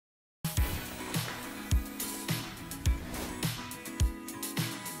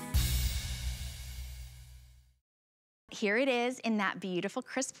Here it is in that beautiful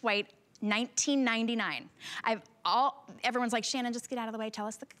crisp white, $19.99. Everyone's like, Shannon, just get out of the way. Tell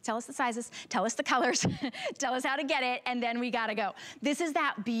us the sizes, tell us the colors, tell us how to get it, and then we gotta go. This is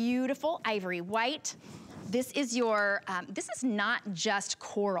that beautiful ivory white. This is your, this is not just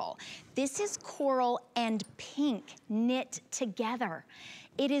coral. This is coral and pink knit together.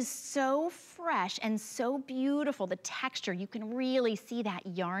 It is so fresh and so beautiful. The texture, you can really see that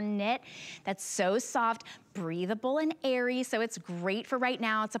yarn knit. That's so soft, breathable and airy, so it's great for right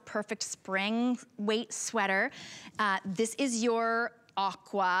now. It's a perfect spring weight sweater. This is your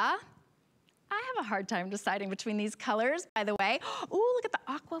aqua. I have a hard time deciding between these colors, by the way. Ooh, look at the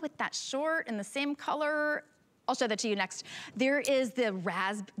aqua with that short in the same color. I'll show that to you next. There is the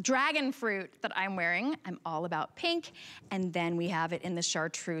dragon fruit that I'm wearing. I'm all about pink. And then we have it in the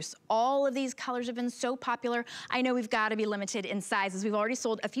chartreuse. All of these colors have been so popular. I know we've got to be limited in sizes. We've already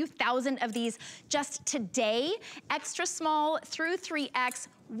sold a few thousand of these just today. Extra small through 3X.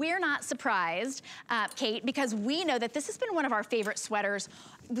 We're not surprised, Kate, because we know that this has been one of our favorite sweaters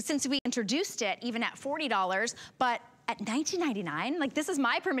since we introduced it, even at $40, but at $19.99, like this is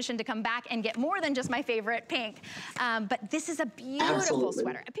my permission to come back and get more than just my favorite pink. But this is a beautiful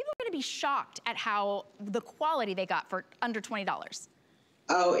sweater. People are gonna be shocked at how the quality they got for under $20.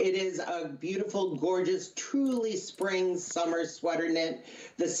 Oh, it is a beautiful, gorgeous, truly spring, summer sweater knit.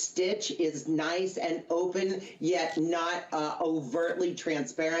 The stitch is nice and open, yet not overtly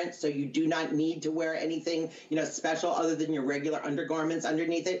transparent, so you do not need to wear anything, you know, special other than your regular undergarments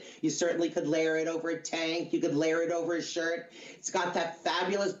underneath it. You certainly could layer it over a tank. You could layer it over a shirt. It's got that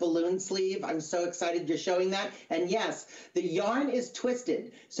fabulous balloon sleeve. I'm so excited you're showing that. And yes, the yarn is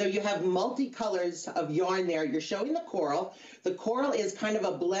twisted, so you have multi-colors of yarn there. You're showing the coral. The coral is kind of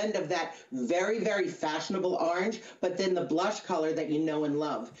a blend of that very, very fashionable orange, but then the blush color that you know and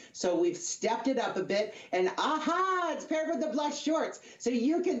love. So we've stepped it up a bit, and aha, it's paired with the blush shorts. So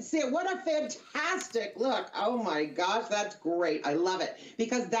you can see it. What a fantastic look. Oh my gosh, that's great. I love it.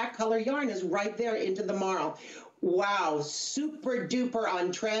 Because that color yarn is right there into the marl. Wow, super duper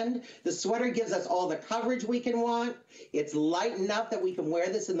on trend. The sweater gives us all the coverage we can want. It's light enough that we can wear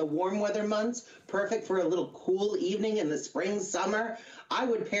this in the warm weather months. Perfect for a little cool evening in the spring, summer. I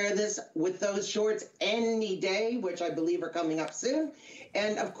would pair this with those shorts any day, which I believe are coming up soon.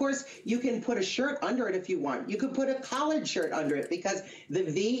 And of course, you can put a shirt under it if you want. You could put a collared shirt under it because the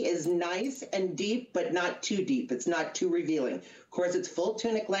V is nice and deep, but not too deep. It's not too revealing. Of course, it's full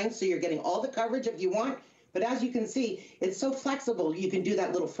tunic length, so you're getting all the coverage if you want. But as you can see, it's so flexible, you can do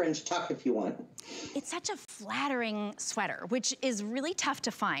that little French tuck if you want. It's such a flattering sweater, which is really tough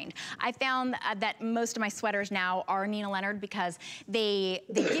to find. I found that most of my sweaters now are Nina Leonard because they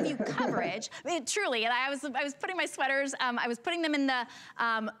give you coverage. I mean, truly, and I was putting my sweaters, I was putting them in the,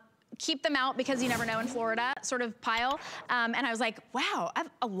 keep them out because you never know in Florida sort of pile. And I was like, wow, I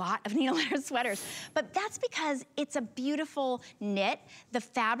have a lot of Nina Leonard sweaters. But that's because it's a beautiful knit. The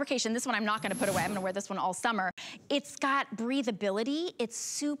fabrication, this one I'm not gonna put away. I'm gonna wear this one all summer. It's got breathability. It's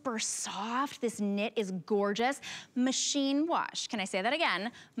super soft. This knit is gorgeous. Machine wash. Can I say that again?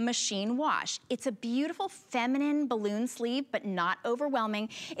 Machine wash. It's a beautiful feminine balloon sleeve, but not overwhelming.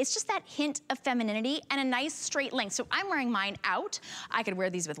 It's just that hint of femininity and a nice straight length. So I'm wearing mine out. I could wear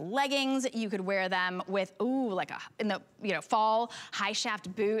these with leggings. You could wear them with, ooh, like in the fall, high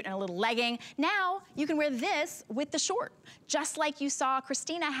shaft boot and a little legging. Now you can wear this with the short, just like you saw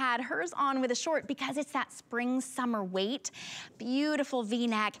Christina had hers on with a short because it's that spring summer weight, beautiful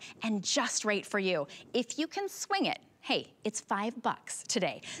V-neck and just right for you. If you can swing it, hey, it's $5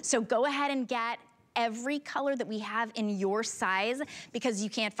 today. So go ahead and get every color that we have in your size because you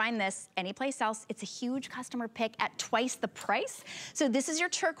can't find this anyplace else. It's a huge customer pick at twice the price. So this is your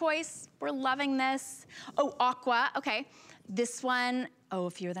turquoise. We're loving this. Oh, aqua, okay. This one, oh,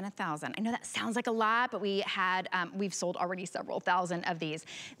 fewer than 1,000. I know that sounds like a lot, but we've sold already several thousand of these.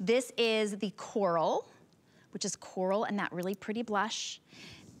 This is the coral, which is coral and that really pretty blush.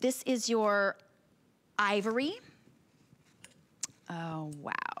 This is your ivory. Oh,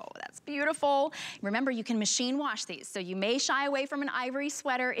 wow, that's beautiful. Remember, you can machine wash these. So you may shy away from an ivory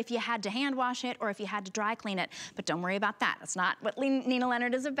sweater if you had to hand wash it or if you had to dry clean it, but don't worry about that. That's not what Nina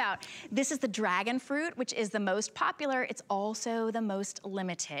Leonard is about. This is the dragon fruit, which is the most popular. It's also the most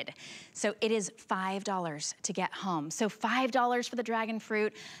limited. So it is $5 to get home. So $5 for the dragon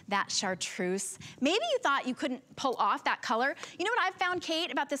fruit, that chartreuse. Maybe you thought you couldn't pull off that color. You know what I've found,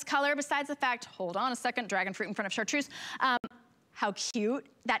 Kate, about this color, besides the fact, hold on a second, dragon fruit in front of chartreuse, how cute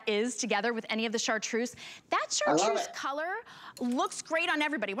that is together with any of the chartreuse. That chartreuse color looks great on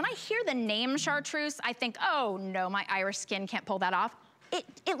everybody. When I hear the name chartreuse, I think, oh no, my Irish skin can't pull that off. It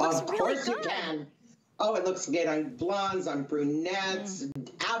looks really good. Of course you can. Oh, it looks great on blondes, on brunettes.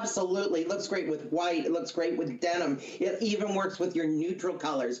 Absolutely. It looks great with white. It looks great with denim. It even works with your neutral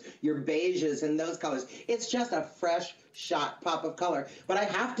colors, your beiges and those colors. It's just a fresh shot pop of color. But I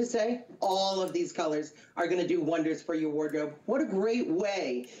have to say, all of these colors are going to do wonders for your wardrobe. What a great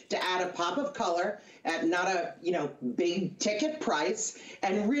way to add a pop of color at not a, big ticket price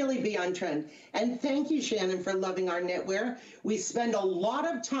and really be on trend. And thank you, Shannon, for loving our knitwear. We spend a lot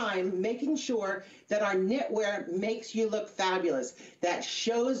of time making sure that our knitwear makes you look fabulous, that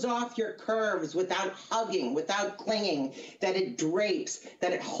shows off your curves without hugging, without clinging, that it drapes,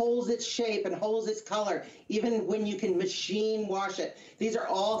 that it holds its shape and holds its color, even when you can machine wash it. These are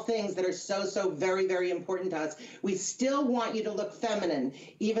all things that are so very, very important to us. We still want you to look feminine,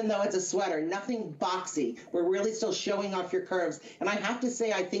 even though it's a sweater, nothing boxy. We're really still showing off your curves. And I have to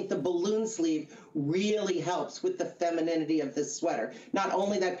say, I think the balloon sleeve really helps with the femininity of this sweater. Not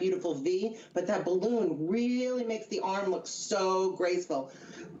only that beautiful V, but that balloon really makes the arm look so graceful.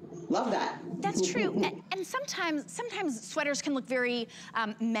 Love that. That's true. And sometimes sweaters can look very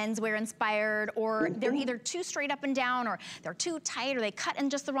menswear inspired, or they're either too straight up and down, or they're too tight, or they cut in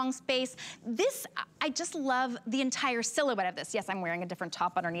just the wrong space. This, I just love the entire silhouette of this. Yes, I'm wearing a different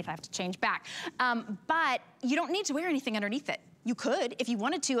top underneath. I have to change back. But you don't need to wear anything underneath it. You could, if you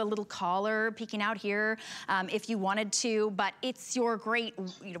wanted to, a little collar peeking out here, if you wanted to, but it's your great,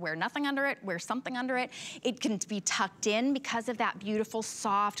 you wear nothing under it, wear something under it. It can be tucked in because of that beautiful,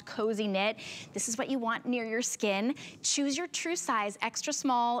 soft, cozy knit. This is what you want near your skin. Choose your true size, extra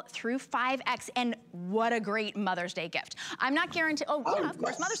small through 5X, and what a great Mother's Day gift. I'm not guaranteed, of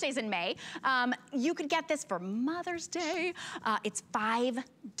course, Mother's Day's in May. You could get this for Mother's Day. It's $5.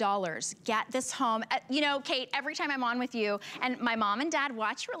 Get this home. Kate, every time I'm on with you, and my mom and dad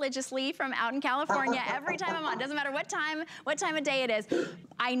watch religiously from out in California every time I'm on. Doesn't matter what time of day it is.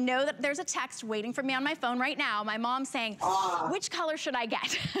 I know that there's a text waiting for me on my phone right now. My mom saying, which color should I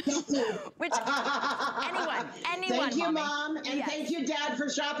get? Anyone. Thank you, Mom, and thank you, Dad, for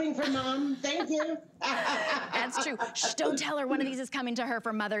shopping for Mom. Thank you. That's true. Shh, don't tell her one of these is coming to her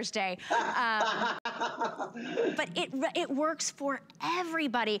for Mother's Day. But it works for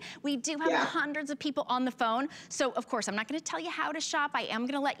everybody. We do have hundreds of people on the phone. So, of course, I'm not going to tell you how to shop. I am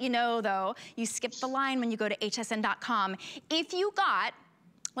going to let you know, though, you skip the line when you go to hsn.com. If you got,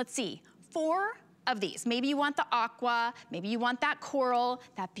 let's see, 4 of these. Maybe you want the aqua, maybe you want that coral,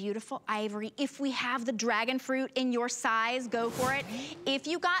 that beautiful ivory. If we have the dragon fruit in your size, go for it. If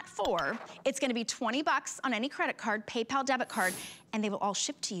you got 4, it's gonna be $20 on any credit card, PayPal debit card, and they will all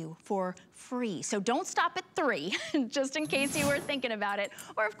ship to you for free. So don't stop at 3, just in case you were thinking about it.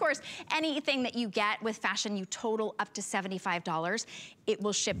 Or of course, anything that you get with fashion, you total up to $75, it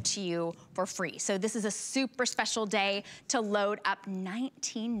will ship to you for free. So this is a super special day to load up.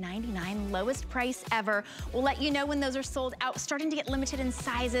 $19.99, lowest price ever. We'll let you know when those are sold out, starting to get limited in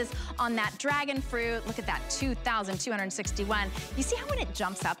sizes on that dragon fruit. Look at that, 2,261. You see how when it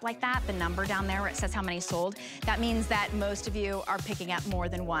jumps up like that, the number down there where it says how many sold, that means that most of you are picking up more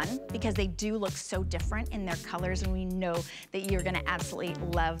than one, because they do look so different in their colors, and we know that you're gonna absolutely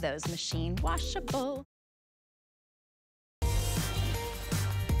love those. Machine washable.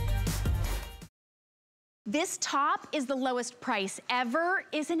 This top is the lowest price ever.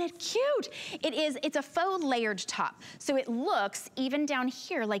 Isn't it cute? It's a faux layered top. So it looks, even down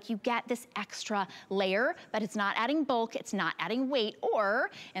here, like you get this extra layer, but it's not adding bulk, it's not adding weight,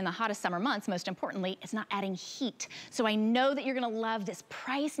 or in the hottest summer months, most importantly, it's not adding heat. So I know that you're gonna love this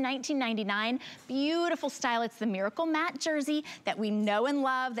price, $19.99. Beautiful style. It's the Miracle Matte jersey that we know and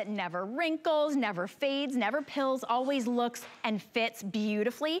love, that never wrinkles, never fades, never pills, always looks and fits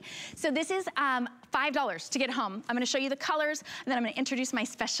beautifully. So this is $5 to get home. I'm gonna show you the colors, and then I'm gonna introduce my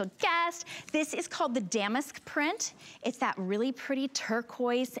special guest. This is called the damask print. It's that really pretty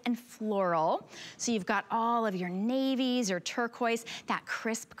turquoise and floral. So you've got all of your navies, your turquoise, that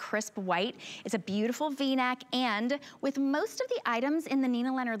crisp white. It's a beautiful V-neck, and with most of the items in the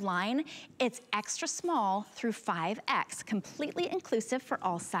Nina Leonard line, it's extra small through 5X, completely inclusive for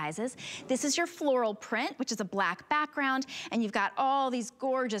all sizes. This is your floral print, which is a black background, and you've got all these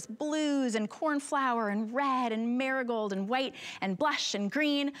gorgeous blues and cornflower and red and marigold and white and blush and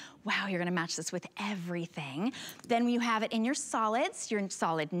green. Wow, you're gonna match this with everything. Then you have it in your solids, your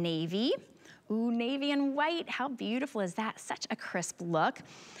solid navy. Ooh, navy and white, how beautiful is that? Such a crisp look.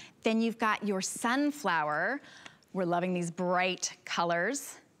 Then you've got your sunflower. We're loving these bright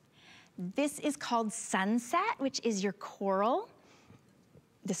colors. This is called Sunset, which is your coral.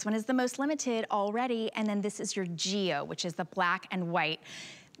 This one is the most limited already. And then this is your Geo, which is the black and white.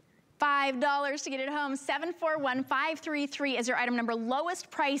 $5 to get it home. 741533 is your item number.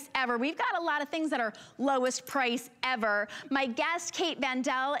 Lowest price ever. We've got a lot of things that are lowest price ever. My guest, Kate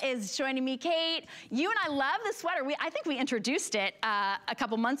Vandell, is joining me. Kate, you and I love the sweater. I think we introduced it a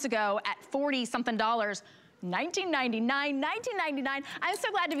couple months ago at $40-something. $19.99, $19.99. I'm so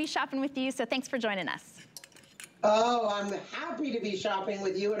glad to be shopping with you, so thanks for joining us. Oh, I'm happy to be shopping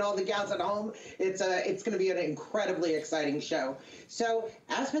with you and all the gals at home. It's going to be an incredibly exciting show. So,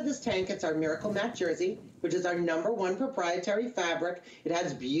 as for this tank, it's our Miracle Matte jersey, which is our #1 proprietary fabric. It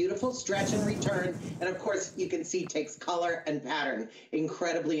has beautiful stretch and return, and of course, you can see takes color and pattern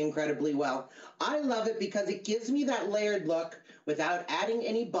incredibly, incredibly well. I love it because it gives me that layered look without adding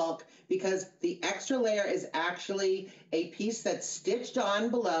any bulk, because the extra layer is actually a piece that's stitched on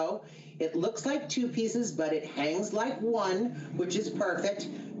below. It looks like 2 pieces, but it hangs like 1, which is perfect.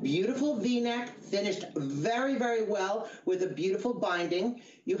 Beautiful V-neck, finished very, very well with a beautiful binding.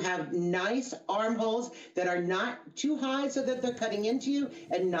 You have nice armholes that are not too high so that they're cutting into you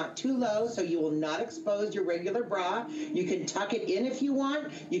and not too low, so you will not expose your regular bra. You can tuck it in if you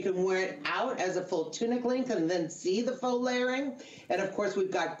want. You can wear it out as a full tunic length and then see the faux layering. And of course, we've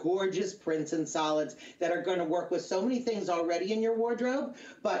got gorgeous prints and solids that are going to work with so many things already in your wardrobe,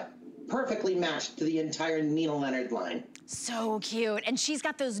 but perfectly matched to the entire Nina Leonard line. So cute. And she's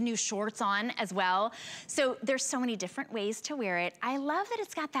got those new shorts on as well. So there's so many different ways to wear it. I love that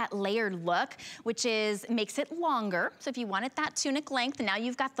it's got that layered look, which makes it longer. So if you wanted that tunic length, now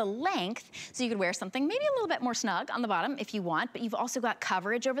you've got the length, so you could wear something maybe a little bit more snug on the bottom if you want, but you've also got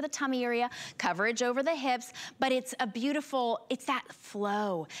coverage over the tummy area, coverage over the hips, but it's a beautiful, it's that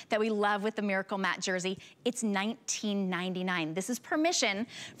flow that we love with the Miracle Matte jersey. It's $19.99. This is permission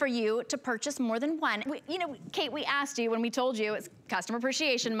for you to purchase more than one. You know, Kate, we asked you when we told you it's Customer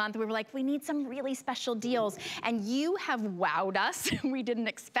Appreciation Month, we were like, we need some really special deals. And you have wowed us. We didn't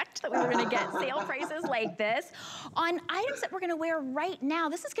expect that we were gonna get sale prices like this on items that we're gonna wear right now.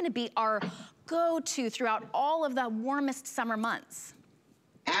 This is gonna be our go-to throughout all of the warmest summer months.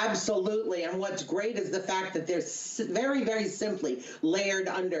 Absolutely, and what's great is the fact that they're very, very simply layered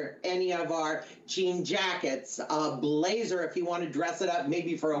under any of our jean jackets, blazer if you want to dress it up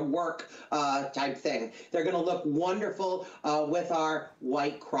maybe for a work type thing. They're going to look wonderful with our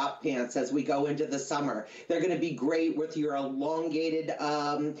white crop pants as we go into the summer. They're going to be great with your elongated,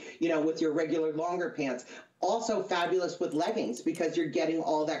 you know, with your regular longer pants. Also fabulous with leggings because you're getting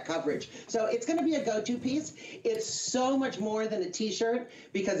all that coverage. So it's going to be a go-to piece. It's so much more than a t-shirt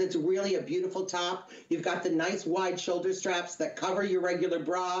because it's really a beautiful top. You've got the nice wide shoulder straps that cover your regular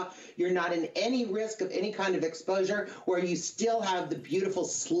bra. You're not in any risk of any kind of exposure, where you still have the beautiful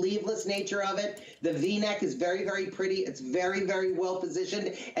sleeveless nature of it. The V-neck is very, very pretty. It's very, very well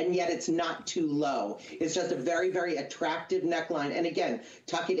positioned, and yet it's not too low. It's just a very, very attractive neckline. And again,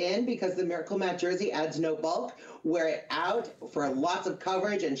 tuck it in because the Miracle Matte jersey adds no bulk. Wear it out for lots of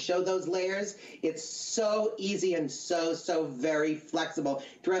coverage and show those layers. It's so easy and so very flexible.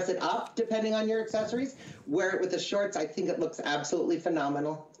 Dress it up depending on your accessories. Wear it with the shorts. I think it looks absolutely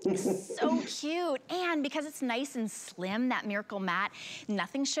phenomenal. So cute. And because it's nice and slim, that Miracle Matte,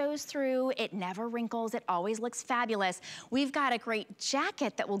 nothing shows through, it never wrinkles, it always looks fabulous. We've got a great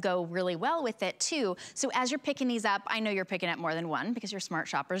jacket that will go really well with it too. So as you're picking these up, I know you're picking up more than one because you're smart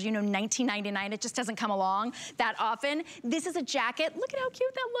shoppers. You know $19.99, it just doesn't come along that often. This is a jacket. Look at how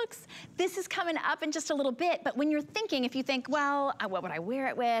cute that looks. This is coming up in just a little bit, but when you're thinking, if you think, well, what would I wear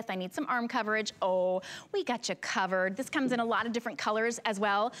it with? I need some arm coverage. Oh, we got you covered. This comes in a lot of different colors as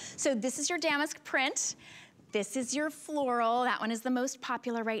well. So this is your damask print. This is your floral. That one is the most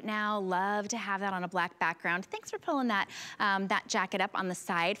popular right now. Love to have that on a black background. Thanks for pulling that, that jacket up on the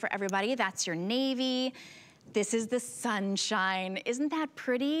side for everybody. That's your navy. This is the sunshine. Isn't that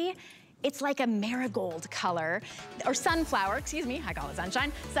pretty? It's like a marigold color, or sunflower, excuse me, I call it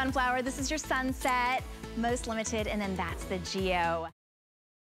sunshine. Sunflower, this is your sunset, most limited, and then that's the Geo.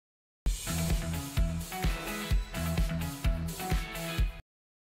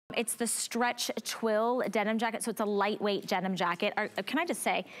 It's the stretch twill denim jacket, so it's a lightweight denim jacket. Can I just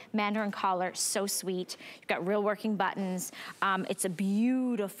say, mandarin collar, so sweet. You've got real working buttons. It's a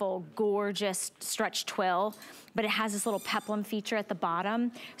beautiful, gorgeous stretch twill, but it has this little peplum feature at the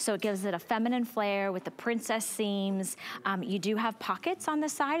bottom, so it gives it a feminine flair with the princess seams. You do have pockets on the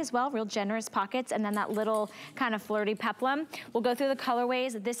side as well, real generous pockets, and then that little kind of flirty peplum. We'll go through the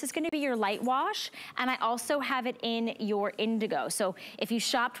colorways. This is gonna be your light wash, and I also have it in your indigo. So if you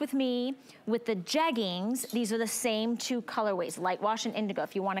shopped with me with the jeggings, these are the same 2 colorways, light wash and indigo,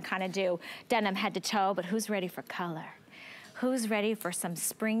 if you wanna kinda do denim head to toe, but who's ready for color? who's ready for some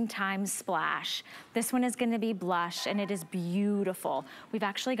springtime splash? This one is gonna be blush, and it is beautiful. We've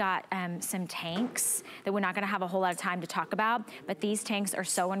actually got some tanks that we're not gonna have a whole lot of time to talk about, but these tanks are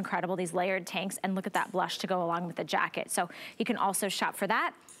so incredible, these layered tanks, and look at that blush to go along with the jacket. So you can also shop for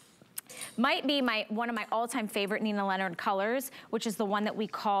that. Might be one of my all-time favorite Nina Leonard colors, which is the one that we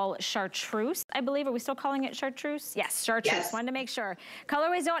call chartreuse, I believe. Are we still calling it chartreuse? Yes, chartreuse. Yes. Wanted to make sure.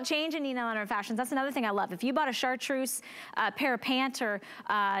 Colorways don't change in Nina Leonard fashions. That's another thing I love. If you bought a chartreuse pair of pant or,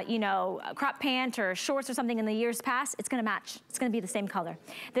 you know, a crop pant or shorts or something in the years past, it's gonna match. It's gonna be the same color.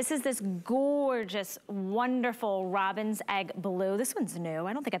 This is this gorgeous, wonderful robin's egg blue. This one's new.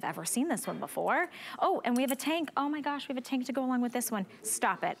 I don't think I've ever seen this one before. Oh, and we have a tank. Oh my gosh, we have a tank to go along with this one.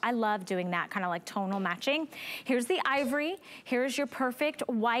 Stop it. I love doing that kind of like tonal matching. Here's the ivory. Here's your perfect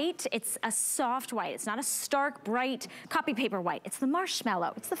white. It's a soft white. It's not a stark, bright copy paper white. It's the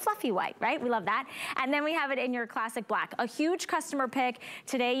marshmallow. It's the fluffy white, right? We love that. And then we have it in your classic black. A huge customer pick.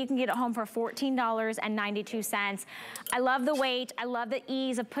 Today you can get it home for $14.92. I love the weight. I love the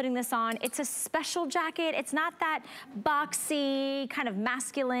ease of putting this on. It's a special jacket. It's not that boxy, kind of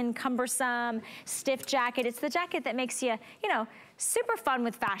masculine, cumbersome, stiff jacket. It's the jacket that makes you, you know, super fun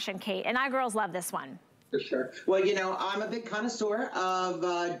with fashion, Kate, and our girls love this one. For sure. Well, you know, I'm a big connoisseur of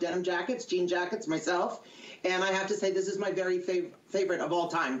denim jackets, jean jackets myself, and I have to say this is my very favorite of all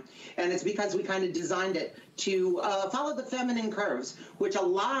time. And it's because we kind of designed it to follow the feminine curves, which a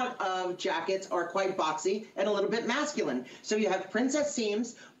lot of jackets are quite boxy and a little bit masculine. So you have princess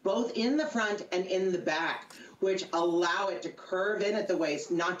seams both in the front and in the back, which allow it to curve in at the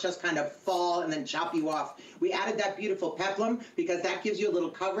waist, not just kind of fall and then chop you off. We added that beautiful peplum because that gives you a little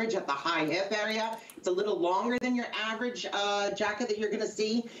coverage at the high hip area. It's a little longer than your average jacket that you're gonna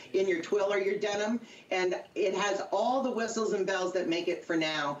see in your twill or your denim. And it has all the whistles and bells that make it for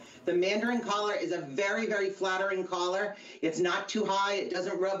now. The mandarin collar is a very, very flattering collar. It's not too high, it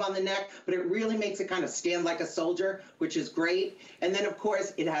doesn't rub on the neck, but it really makes it kind of stand like a soldier, which is great. And then of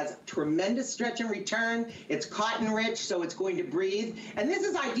course, it has tremendous stretch and return. It's cotton rich, so it's going to breathe. And this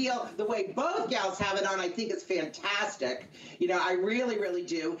is ideal. The way both gals have it on, I think it's fantastic. You know, I really, really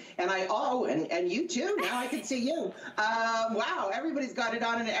do. And and you too, now I can see you. Wow, everybody's got it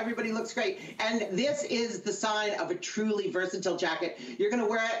on and everybody looks great. And this is the sign of a truly versatile jacket. You're gonna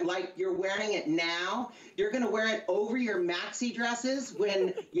wear it like you're wearing it now. You're gonna wear it over your maxi dresses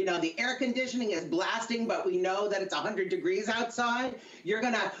when, you know, the air conditioning is blasting, but we know that it's 100 degrees outside. You're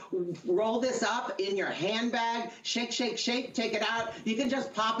gonna roll this up in your handbag, shake, shake, shake, take it out. You can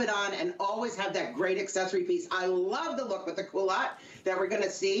just pop it on and always have that great accessory piece. I love the look with the culotte that we're gonna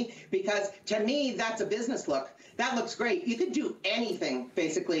see, because to me, that's a business look. That looks great. You could do anything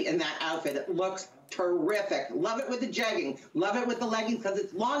basically in that outfit. It looks terrific. Love it with the jegging. Love it with the leggings because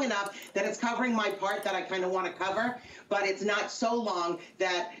it's long enough that it's covering my part that I kind of want to cover, but it's not so long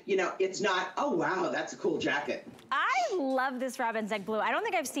that, you know, it's not, oh wow, that's a cool jacket. I love this robin's egg blue. I don't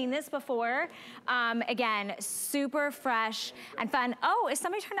think I've seen this before. Again, super fresh and fun. Oh, is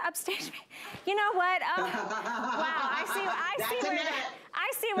somebody trying to upstage me? You know what? Wow, I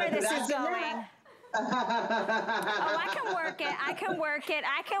see where this is going. Oh, I can work it. I can work it.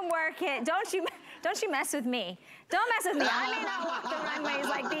 I can work it. Don't you mess with me. Don't mess with me. I may not walk the runways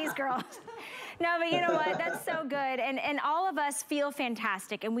like these girls. No, but you know what? That's so good. And all of us feel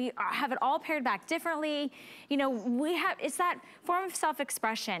fantastic, and we have it all paired back differently. You know, it's that form of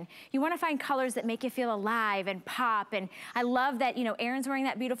self-expression. You want to find colors that make you feel alive and pop. And I love that, you know, Erin's wearing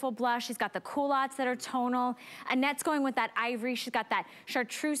that beautiful blush. She's got the culottes that are tonal. Annette's going with that ivory. She's got that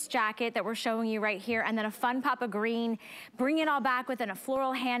chartreuse jacket that we're showing you right here, and then a fun pop of green. Bring it all back within a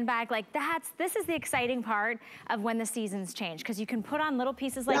floral handbag. Like this is the exciting part of when the seasons change, because you can put on little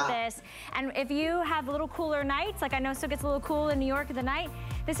pieces like this. And if you have little cooler nights, like I know it still gets a little cool in New York at the night,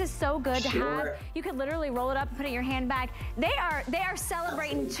 this is so good to have. You could literally roll it up and put it in your handbag. They are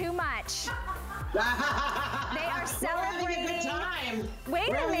celebrating too much. They are celebrating. Wait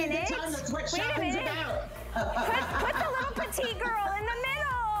a minute. Put the little petite girl in the middle.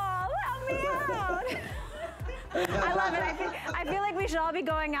 Help me out. I love it. I feel like we should all be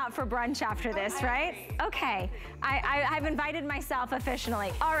going out for brunch after this, right? Okay. I've invited myself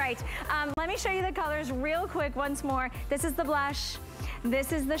officially. All right. Let me show you the colors real quick once more. This is the blush.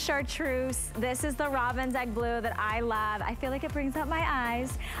 This is the chartreuse. This is the robin's egg blue that I love. I feel like it brings out my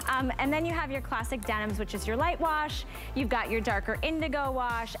eyes. And then you have your classic denims, which is your light wash. You've got your darker indigo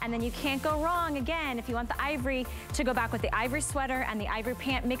wash. And then you can't go wrong, again, if you want the ivory, to go back with the ivory sweater and the ivory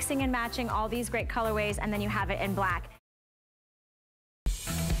pant, mixing and matching all these great colorways. And then you have it in black.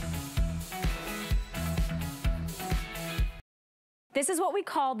 This is what we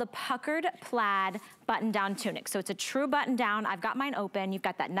call the puckered plaid button-down tunic. So it's a true button-down. I've got mine open. You've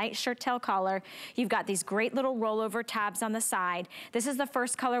got that nice shirt tail collar. You've got these great little rollover tabs on the side. This is the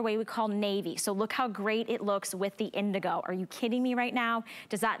first colorway we call navy. So look how great it looks with the indigo. Are you kidding me right now?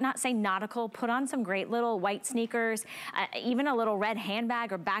 Does that not say nautical? Put on some great little white sneakers, even a little red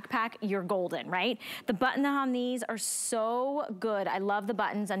handbag or backpack, you're golden, right? The buttons on these are so good. I love the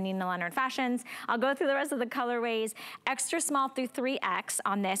buttons on Nina Leonard Fashions. I'll go through the rest of the colorways. Extra small through 3X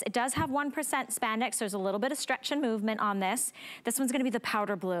on this. It does have 1% spandex, so there's a little bit of stretch and movement on this. This one's gonna be the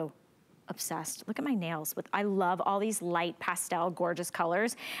powder blue. Obsessed. Look at my nails. I love all these light pastel gorgeous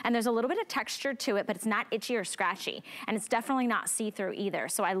colors, and there's a little bit of texture to it, but it's not itchy or scratchy, and it's definitely not see-through either.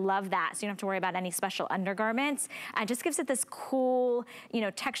 So I love that. So you don't have to worry about any special undergarments. It just gives it this cool, you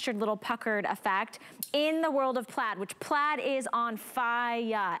know, textured little puckered effect in the world of plaid, which plaid is on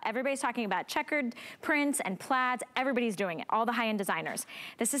fire. Everybody's talking about checkered prints and plaids. Everybody's doing it. All the high-end designers.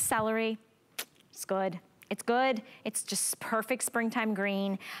 This is celery. It's good. It's good. It's just perfect springtime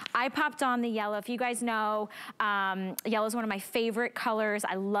green. I popped on the yellow. If you guys know, yellow is one of my favorite colors.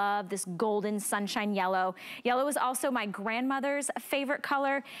 I love this golden sunshine yellow. Yellow is also my grandmother's favorite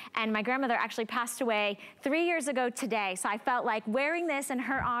color, and my grandmother actually passed away 3 years ago today, so I felt like wearing this in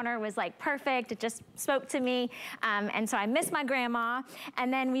her honor was like perfect. It just spoke to me, and so I miss my grandma.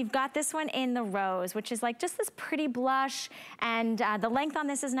 And then we've got this one in the rose, which is like just this pretty blush, and the length on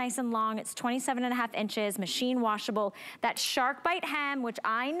this is nice and long. It's 27.5 inches. Machine washable. That shark bite hem, which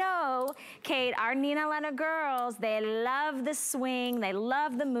I know, Kate, our Nina Leonard girls, they love the swing, they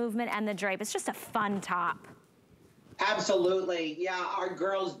love the movement and the drape. It's just a fun top. Absolutely. Yeah, our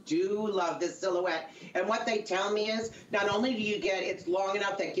girls do love this silhouette. And what they tell me is not only do you get, it's long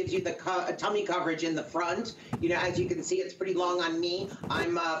enough that gives you the tummy coverage in the front. You know, as you can see, it's pretty long on me.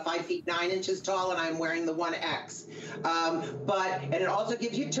 I'm 5 feet 9 inches tall, and I'm wearing the 1X. And it also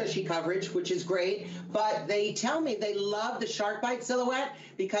gives you tushy coverage, which is great. But they tell me they love the shark bite silhouette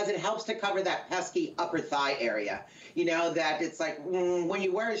because it helps to cover that pesky upper thigh area. You know, that it's like when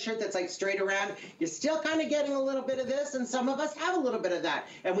you wear a shirt that's like straight around, you're still kind of getting a little bit of this, and some of us have a little bit of that,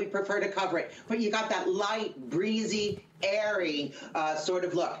 and we prefer to cover it. But you got that light, breezy, airy sort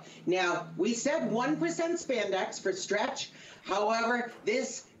of look. Now, we said 1% spandex for stretch. However,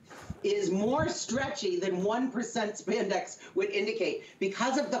 this is more stretchy than 1% spandex would indicate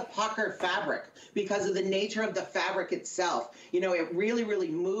because of the pucker fabric, because of the nature of the fabric itself. You know, it really, really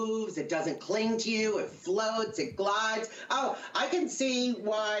moves. It doesn't cling to you. It floats. It glides. Oh, I can see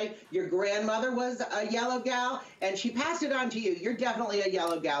why your grandmother was a yellow gal, and she passed it on to you. You're definitely a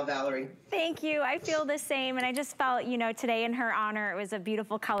yellow gal, Valerie. Thank you. I feel the same, and I just felt, you know, today in her honor, it was a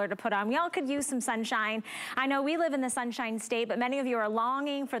beautiful color to put on. We all could use some sunshine. I know we live in the sunshine state, but many of you are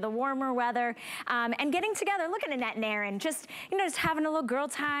longing for the warmer weather and getting together. Look at Annette and Aaron, just, you know, just having a little girl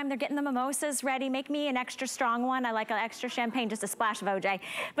time. They're getting the mimosas ready. Make me an extra strong one. I like an extra champagne, just a splash of OJ.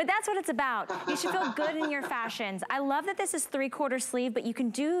 But that's what it's about. You should feel good in your fashions. I love that this is 3/4 sleeve, but you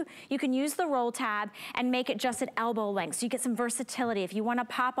can use the roll tab and make it just at elbow length, so you get some versatility. If you want to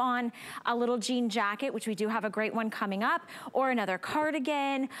pop on a little jean jacket, which we do have a great one coming up, or another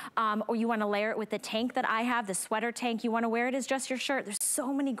cardigan, or you want to layer it with the tank that I have, the sweater tank. You want to wear it as just your shirt. There's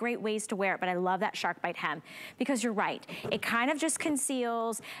so many great ways to wear it, but I love that shark bite hem because you're right. It kind of just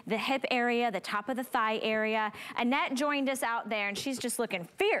conceals the hip area, the top of the thigh area. Annette joined us out there, and she's just looking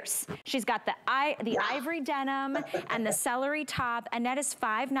fierce. She's got the ivory denim and the celery top. Annette is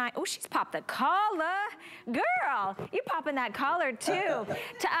 5'9". Oh, she's popped the collar. Girl, you popping that collar too.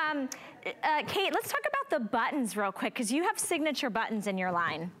 Kate, let's talk about the buttons real quick, because you have signature buttons in your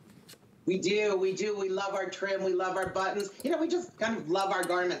line. We do. We love our trim. We love our buttons. You know, we just kind of love our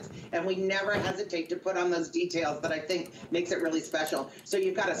garments, and we never hesitate to put on those details that I think makes it really special. So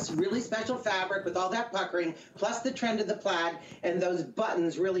you've got a really special fabric with all that puckering, plus the trend of the plaid, and those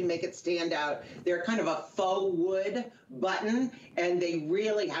buttons really make it stand out. They're kind of a faux wood button, and they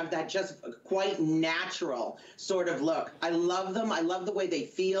really have that just quite natural sort of look. I love them. I love the way they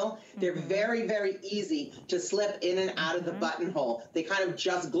feel. They're very, very easy to slip in and out of the buttonhole. They kind of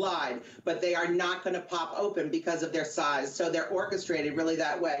just glide, but they are not going to pop open because of their size. So they're orchestrated really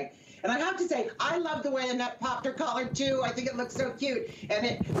that way. And I have to say, I love the way Annette popped her collar too. I think it looks so cute. And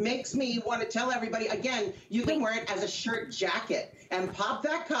it makes me want to tell everybody, again, you can wear it as a shirt jacket and pop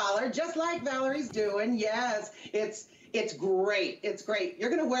that collar just like Valerie's doing. Yes, it's great. It's great. You're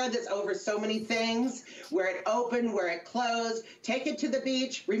going to wear this over so many things. Wear it open, wear it closed. Take it to the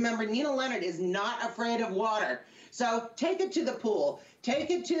beach. Remember, Nina Leonard is not afraid of water. So take it to the pool.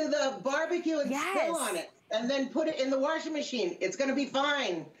 Take it to the barbecue and spill on it. and then put it in the washing machine. It's gonna be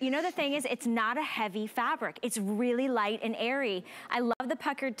fine. You know, the thing is, it's not a heavy fabric. It's really light and airy. I love the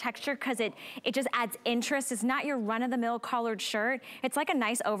puckered texture because it just adds interest. It's not your run-of-the-mill collared shirt. It's like a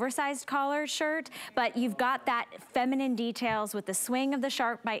nice oversized collared shirt, but you've got that feminine details with the swing of the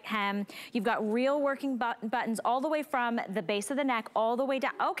shark bite hem. You've got real working buttons all the way from the base of the neck all the way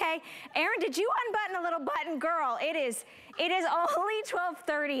down. Okay, Erin, did you unbutton a little button? Girl, it is only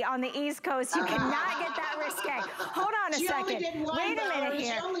 12:30 on the East Coast. You cannot get that risque. Hold on a second. Wait a minute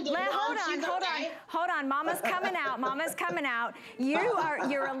here. Hold on. Mama's coming out. Mama's coming out.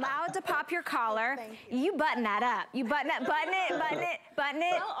 You're allowed to pop your collar. You button that up. You button it.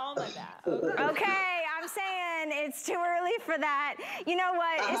 Well, all of that. Okay, I'm saying it's too early for that. You know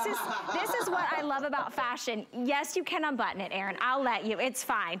what? This is what I love about fashion. Yes, you can unbutton it, Erin. I'll let you. It's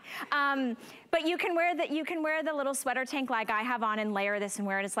fine. But you can wear the little sweater tank like I have on and layer this and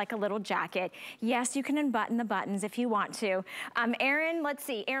wear it as like a little jacket. Yes, you can unbutton the buttons if you want to. Erin, let's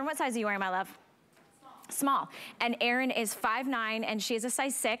see. Erin, what size are you wearing, my love? Small. And Erin is 5'9", and she is a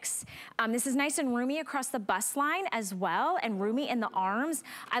size 6. This is nice and roomy across the bust line as well, and roomy in the arms.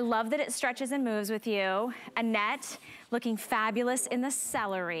 I love that it stretches and moves with you. Annette, looking fabulous in the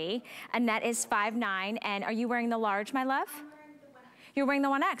celery. Annette is 5'9", and are you wearing the large, my love? You're wearing the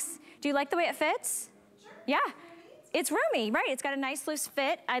 1X. Do you like the way it fits? Sure. Yeah. It's roomy, right? It's got a nice loose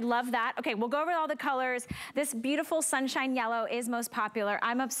fit. I love that. Okay, we'll go over all the colors. This beautiful sunshine yellow is most popular.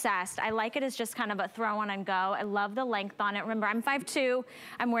 I'm obsessed. I like it as just kind of a throw on and go. I love the length on it. Remember, I'm 5'2".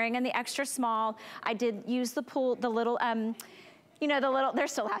 I'm wearing in the extra small. I did use the little, you know, they're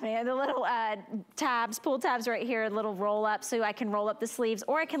still happening, the little tabs, pull tabs right here, little roll up, so I can roll up the sleeves,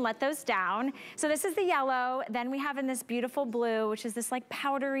 or I can let those down. So this is the yellow. Then we have in this beautiful blue, which is this like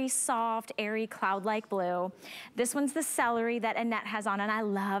powdery, soft, airy, cloud-like blue. This one's the celery that Annette has on, and I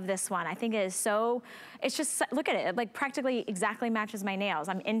love this one. I think it is so, it's just, look at it, it like practically exactly matches my nails.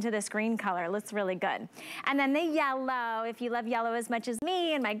 I'm into this green color, it looks really good. And then the yellow, if you love yellow as much as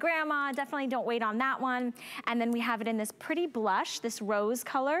me and my grandma, definitely don't wait on that one. And then we have it in this pretty blush, this rose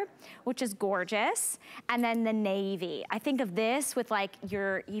color, which is gorgeous. And then the navy. I think of this with like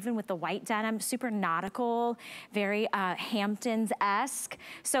even with the white denim, super nautical, very Hamptons-esque.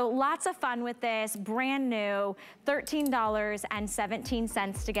 So lots of fun with this, brand new,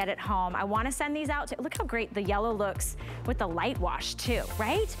 $13.17 to get it home. I wanna send these out to, look how great the yellow looks with the light wash too,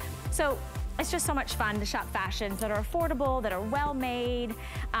 right? So it's just so much fun to shop fashions that are affordable, that are well-made,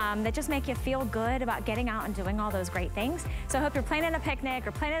 that just make you feel good about getting out and doing all those great things. So I hope you're planning a picnic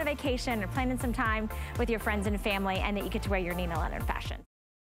or planning a vacation or planning some time with your friends and family, and that you get to wear your Nina Leonard fashion.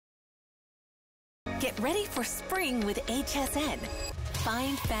 Get ready for spring with HSN.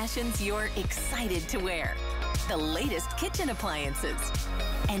 Find fashions you're excited to wear. The latest kitchen appliances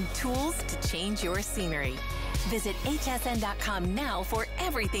and tools to change your scenery. Visit hsn.com now for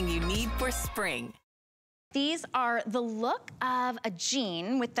everything you need for spring. These are the look of a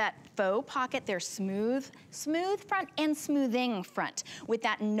jean with that faux pocket. They're smooth front and smoothing front with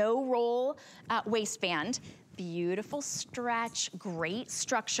that no roll waistband. Beautiful stretch, great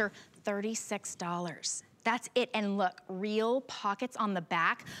structure, $36. That's it, and look, real pockets on the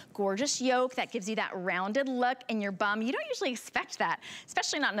back, gorgeous yoke that gives you that rounded look in your bum. You don't usually expect that,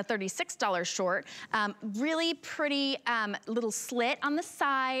 especially not in a $36 short. Really pretty little slit on the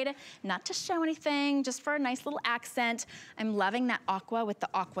side, not to show anything, just for a nice little accent. I'm loving that aqua with the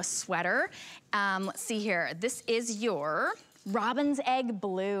aqua sweater. Let's see here, this is your Robin's Egg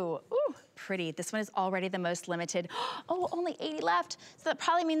Blue. Ooh, pretty. This one is already the most limited. Oh, only 80 left. So that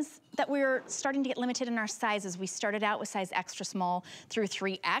probably means that we're starting to get limited in our sizes. We started out with size extra small through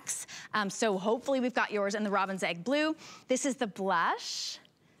 3X. So hopefully we've got yours in the Robin's Egg Blue. This is the blush.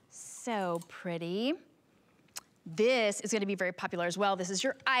 So pretty. This is gonna be very popular as well. This is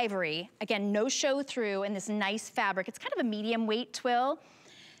your ivory. Again, no show through in this nice fabric. It's kind of a medium weight twill.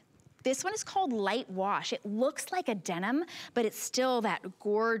 This one is called Light Wash. It looks like a denim, but it's still that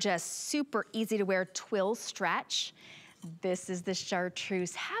gorgeous, super easy to wear twill stretch. This is the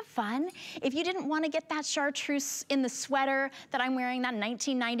chartreuse. Have fun. If you didn't want to get that chartreuse in the sweater that I'm wearing, that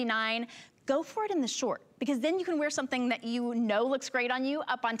 $19.99, go for it in the short, because then you can wear something that you know looks great on you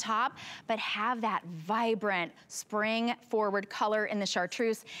up on top, but have that vibrant spring forward color in the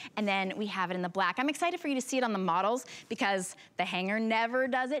chartreuse. And then we have it in the black. I'm excited for you to see it on the models because the hanger never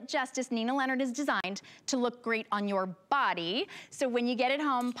does it justice. Nina Leonard is designed to look great on your body. So when you get it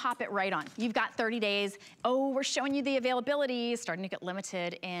home, pop it right on. You've got 30 days. Oh, we're showing you the availability, starting to get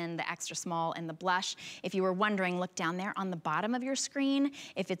limited in the extra small and the blush. If you were wondering, look down there on the bottom of your screen.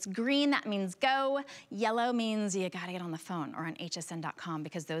 If it's green, that means go. Yellow yellow means you gotta get on the phone or on hsn.com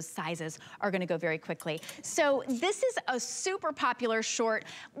because those sizes are gonna go very quickly. So this is a super popular short.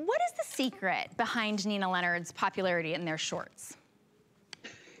 What is the secret behind Nina Leonard's popularity in their shorts?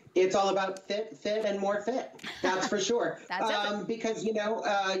 It's all about fit, and more fit. That's for sure. That's because, you know,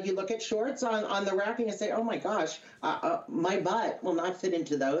 you look at shorts on the rack and you say, oh my gosh, my butt will not fit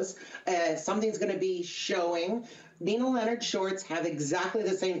into those. Something's going to be showing. Nina Leonard shorts have exactly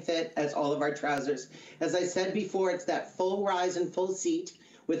the same fit as all of our trousers. As I said before, it's that full rise and full seat.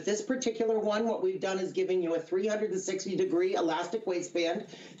 With this particular one, what we've done is giving you a 360-degree elastic waistband.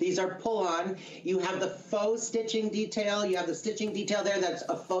 These are pull-on. You have the faux stitching detail. You have the stitching detail there that's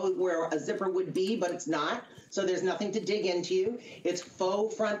a faux where a zipper would be, but it's not. So there's nothing to dig into you. It's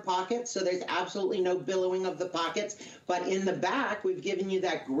faux front pockets, so there's absolutely no billowing of the pockets. But in the back, we've given you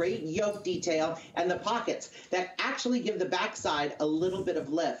that great yoke detail and the pockets that actually give the backside a little bit of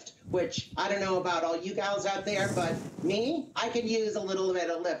lift, which I don't know about all you gals out there, but me, I could use a little bit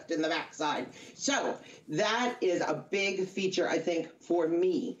of lift in the backside. So that is a big feature, I think, for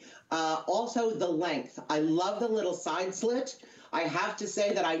me. Also, the length. I love the little side slit. I have to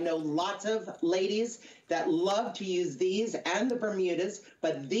say that I know lots of ladies that love to use these and the Bermudas,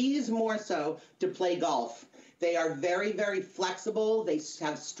 but these more so to play golf. They are very, very flexible. They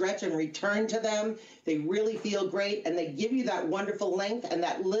have stretch and return to them. They really feel great, and they give you that wonderful length, and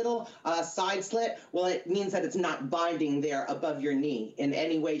that little side slit, well, it means that it's not binding there above your knee in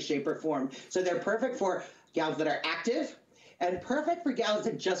any way, shape, or form. So they're perfect for gals that are active, and perfect for gals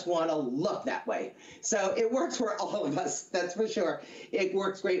that just want to look that way. So it works for all of us, that's for sure. It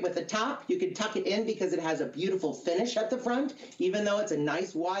works great with the top. You can tuck it in because it has a beautiful finish at the front. Even though it's a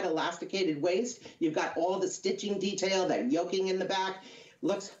nice wide elasticated waist, you've got all the stitching detail, that yoking in the back.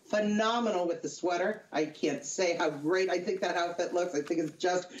 Looks phenomenal with the sweater. I can't say how great I think that outfit looks. I think it's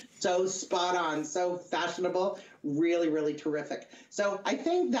just so spot on, so fashionable, really, really terrific. So I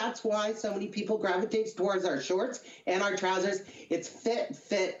think that's why so many people gravitate towards our shorts and our trousers. It's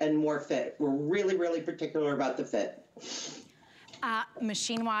fit, and more fit. We're really, really particular about the fit.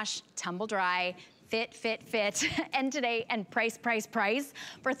 Machine wash, tumble dry, fit, and today, and price. For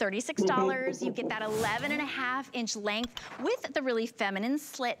 $36, you get that 11.5-inch length with the really feminine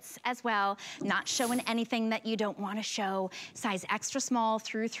slits as well, not showing anything that you don't want to show. Size extra small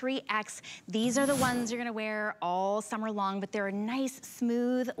through 3X. These are the ones you're gonna wear all summer long, but they're a nice,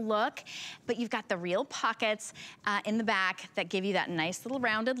 smooth look. But you've got the real pockets in the back that give you that nice little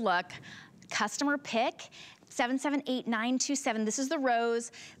rounded look. Customer pick. 778927. This is the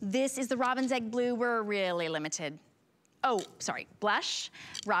rose. This is the robin's egg blue. We're really limited. Oh, sorry, blush,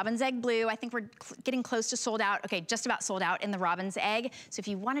 robin's egg blue. I think we're getting close to sold out. Okay, just about sold out in the robin's egg. So if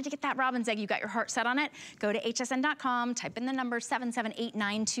you wanted to get that robin's egg, you got your heart set on it, go to hsn.com, type in the number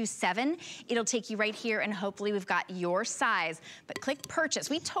 778927. It'll take you right here, and hopefully we've got your size. But click purchase.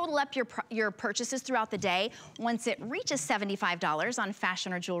 We total up your purchases throughout the day. Once it reaches $75 on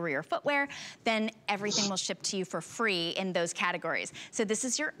fashion or jewelry or footwear, then everything will ship to you for free in those categories. So this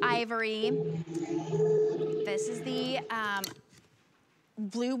is your ivory. This is the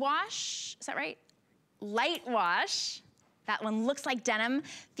blue wash, is that right? Light wash. That one looks like denim,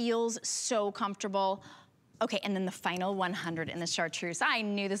 feels so comfortable. Okay, and then the final 100 in the chartreuse. I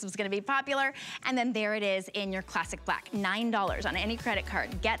knew this was gonna be popular. And then there it is in your classic black, $9 on any credit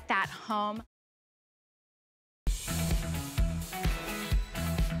card. Get that home.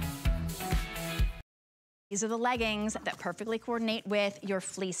 These are the leggings that perfectly coordinate with your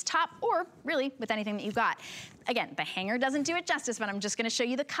fleece top, or really with anything that you've got. Again, the hanger doesn't do it justice, but I'm just gonna show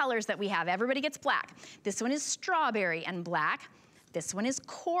you the colors that we have. Everybody gets black. This one is strawberry and black. This one is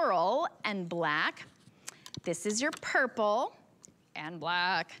coral and black. This is your purple and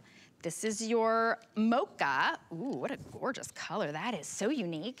black. This is your mocha. Ooh, what a gorgeous color. That is so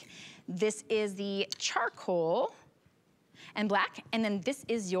unique. This is the charcoal and black, and then this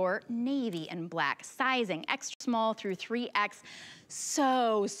is your navy and black. Sizing extra small through 3X.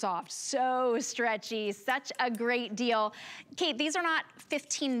 So soft, so stretchy, such a great deal. Kate, these are not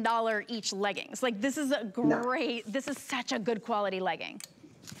 $15 each leggings. Like, this is a great, this is such a good quality legging.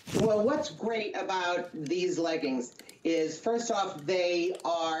 Well, what's great about these leggings is, first off, they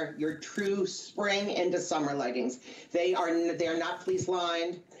are your true spring into summer leggings. They are not fleece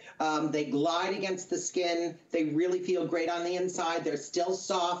lined. They glide against the skin. They really feel great on the inside. They're still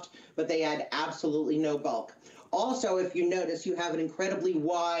soft, but they add absolutely no bulk. Also, if you notice, you have an incredibly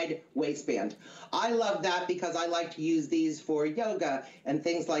wide waistband. I love that because I like to use these for yoga and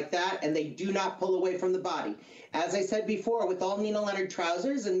things like that, and they do not pull away from the body. As I said before, with all Nina Leonard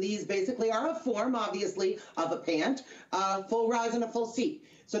trousers, and these basically are a form, obviously, of a pant, full rise and a full seat.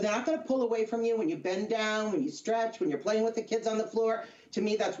 So they're not going to pull away from you when you bend down, when you stretch, when you're playing with the kids on the floor. To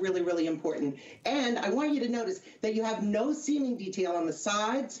me, that's really, really important. And I want you to notice that you have no seaming detail on the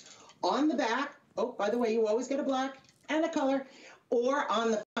sides, on the back. Oh, by the way, you always get a black and a color, or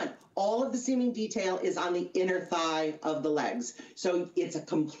on the front. All of the seaming detail is on the inner thigh of the legs. So it's a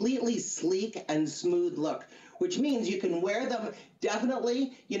completely sleek and smooth look, which means you can wear them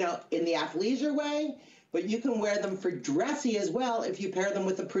definitely, you know, in the athleisure way, but you can wear them for dressy as well if you pair them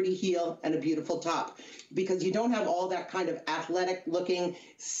with a pretty heel and a beautiful top, because you don't have all that kind of athletic looking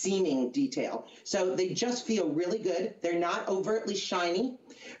seaming detail. So they just feel really good. They're not overtly shiny.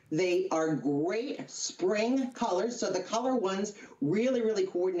 They are great spring colors. So the color ones really, really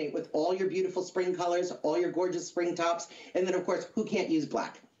coordinate with all your beautiful spring colors, all your gorgeous spring tops. And then of course, who can't use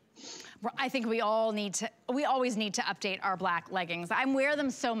black? I think we always need to update our black leggings. I wear them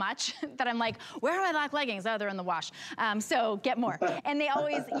so much that I'm like, where are my black leggings? Oh, they're in the wash. So get more. And they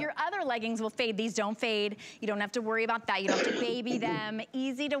always, your other leggings will fade. These don't fade. You don't have to worry about that. You don't have to baby them.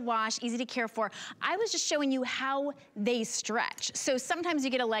 Easy to wash, easy to care for. I was just showing you how they stretch. So sometimes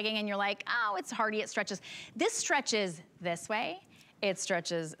you get a legging and you're like, oh, it's hardy, it stretches. This stretches this way. It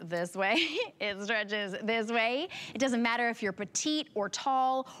stretches this way, it stretches this way. It doesn't matter if you're petite or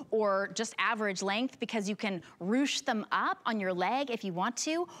tall or just average length, because you can ruche them up on your leg if you want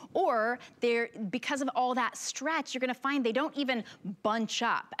to, or because of all that stretch, you're gonna find they don't even bunch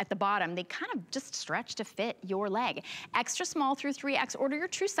up at the bottom. They kind of just stretch to fit your leg. Extra small through 3X, order your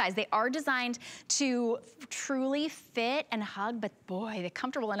true size. They are designed to truly fit and hug, but boy, they're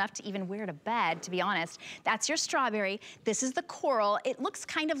comfortable enough to even wear to bed, to be honest. That's your strawberry. This is the coral. It looks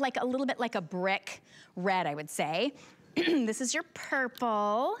kind of like a little bit like a brick red, I would say. This is your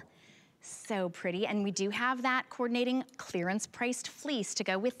purple. So pretty. And we do have that coordinating clearance priced fleece to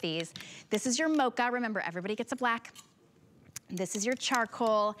go with these. This is your mocha. Remember, everybody gets a black. This is your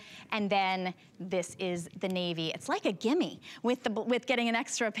charcoal, and then this is the navy. It's like a gimme with getting an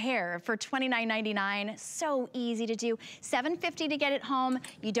extra pair for $29.99. So easy to do. $7.50 to get it home.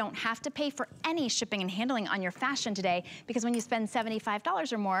 You don't have to pay for any shipping and handling on your fashion today, because when you spend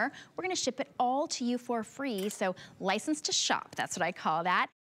 $75 or more, we're gonna ship it all to you for free. So license to shop, that's what I call that.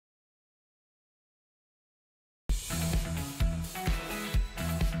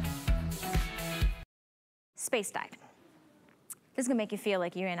 Space dive. This is gonna make you feel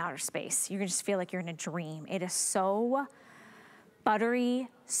like you're in outer space. You're gonna just feel like you're in a dream. It is so buttery,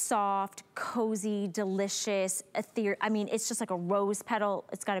 soft, cozy, delicious, ethereal. I mean, it's just like a rose petal.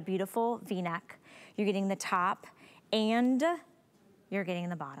 It's got a beautiful V-neck. You're getting the top and you're getting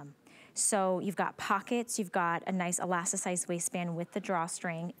the bottom. So you've got pockets, you've got a nice elasticized waistband with the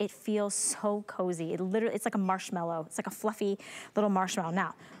drawstring. It feels so cozy. It's like a marshmallow. It's like a fluffy little marshmallow.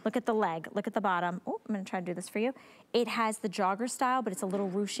 Now, look at the leg, look at the bottom. Oh, I'm gonna try to do this for you. It has the jogger style, but it's a little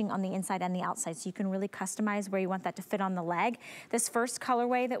ruching on the inside and the outside, so you can really customize where you want that to fit on the leg. This first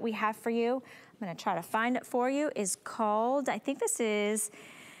colorway that we have for you, I'm gonna try to find it for you, is called, I think this is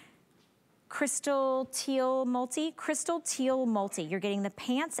Crystal Teal Multi. Crystal Teal Multi. You're getting the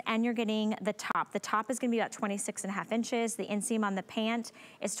pants and you're getting the top. The top is gonna be about 26.5 inches. The inseam on the pant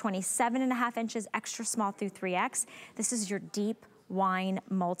is 27.5 inches, extra small through 3X. This is your deep wine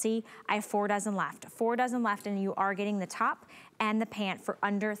multi. I have 4 dozen left. 4 dozen left, and you are getting the top and the pant for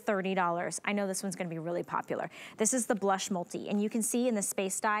under $30. I know this one's gonna be really popular. This is the blush multi, and you can see in the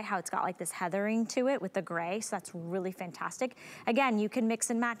space dye how it's got like this heathering to it with the gray, so that's really fantastic. Again, you can mix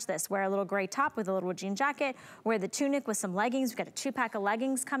and match this. Wear a little gray top with a little jean jacket, wear the tunic with some leggings. We've got a 2-pack of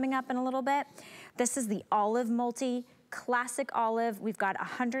leggings coming up in a little bit. This is the olive multi. Classic olive. We've got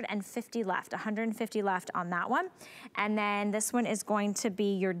 150 left, 150 left on that one. And then this one is going to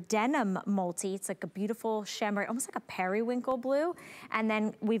be your denim multi. It's like a beautiful shimmer, almost like a periwinkle blue. And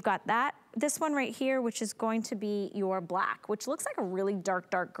then we've got this one right here, which is going to be your black, which looks like a really dark,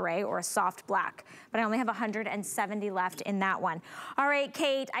 dark gray or a soft black, but I only have 170 left in that one. All right,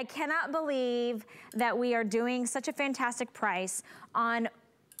 Kate, I cannot believe that we are doing such a fantastic price on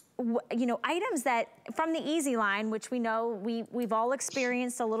items that from the Easy line, which we know we've all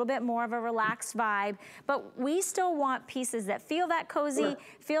experienced a little bit more of a relaxed vibe, but we still want pieces that feel that cozy,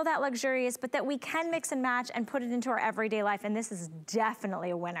 feel that luxurious, but that we can mix and match and put it into our everyday life. And this is definitely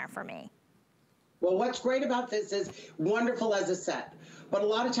a winner for me. Well, what's great about this is wonderful as a set. But a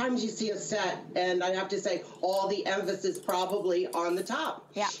lot of times you see a set, and I have to say, all the emphasis probably on the top.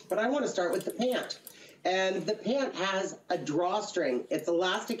 Yeah. But I want to start with the pant. And the pant has a drawstring. It's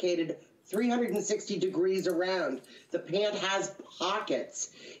elasticated 360 degrees around. The pant has pockets.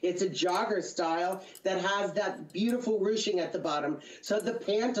 It's a jogger style that has that beautiful ruching at the bottom. So the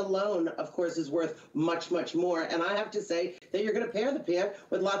pant alone, of course, is worth much, much more. And I have to say that you're going to pair the pant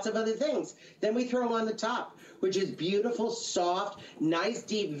with lots of other things. Then we throw on the top, which is beautiful, soft, nice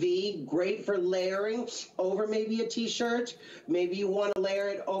deep V, great for layering over maybe a t-shirt. Maybe you want to layer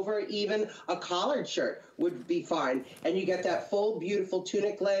it over even a collared shirt would be fine. And you get that full, beautiful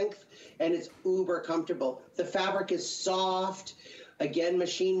tunic length, and it's uber comfortable. The fabric is soft, again,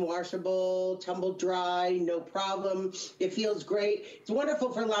 machine washable, tumble dry, no problem. It feels great. It's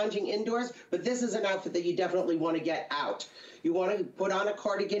wonderful for lounging indoors, but this is an outfit that you definitely want to get out. You want to put on a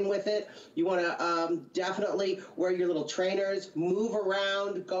cardigan with it. You want to definitely wear your little trainers, move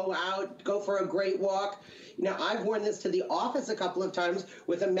around, go out, go for a great walk. Now, I've worn this to the office a couple of times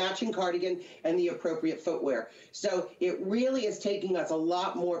with a matching cardigan and the appropriate footwear. So it really is taking us a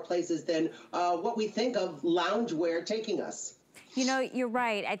lot more places than what we think of loungewear taking us. You know, you're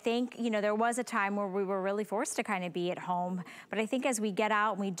right. I think, you know, there was a time where we were really forced to kind of be at home. But I think as we get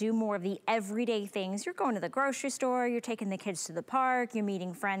out and we do more of the everyday things, you're going to the grocery store, you're taking the kids to the park, you're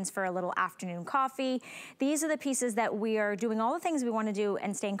meeting friends for a little afternoon coffee. These are the pieces that we are doing all the things we want to do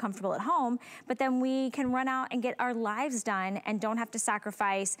and staying comfortable at home. But then we can run out and get our lives done and don't have to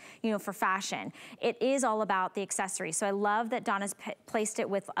sacrifice, you know, for fashion. It is all about the accessories. So I love that Donna's placed it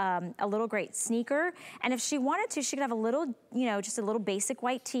with a little great sneaker. And if she wanted to, she could have a little, you know, just a little basic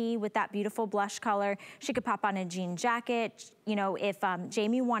white tee with that beautiful blush color. She could pop on a jean jacket. You know, if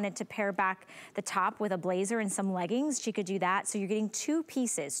Jamie wanted to pair back the top with a blazer and some leggings, she could do that. So you're getting two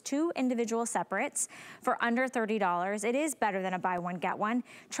pieces, two individual separates for under $30. It is better than a buy one, get one.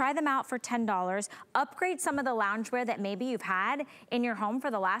 Try them out for $10. Upgrade some of the loungewear that maybe you've had in your home for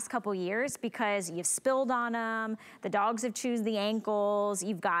the last couple years because you've spilled on them, the dogs have chewed the ankles,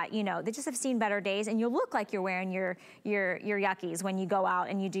 you've got, you know, they just have seen better days, and you'll look like you're wearing your yuckies when you go out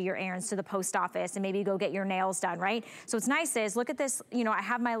and you do your errands to the post office and maybe you go get your nails done, right? So it's nice is, look at this, you know, I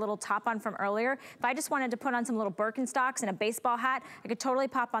have my little top on from earlier. If I just wanted to put on some little Birkenstocks and a baseball hat, I could totally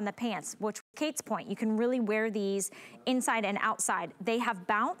pop on the pants, which Kate's point, you can really wear these inside and outside. They have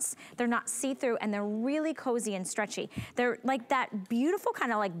bounce, they're not see-through, and they're really cozy and stretchy. They're like that beautiful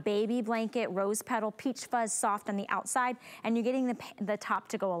kind of like baby blanket, rose petal, peach fuzz soft on the outside, and you're getting the top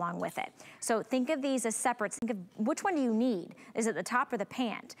to go along with it. So think of these as separates. Think of which one do you need? Is it the top or the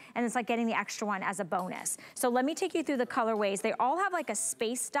pant? And it's like getting the extra one as a bonus. So let me take you through the colorways. They all have like a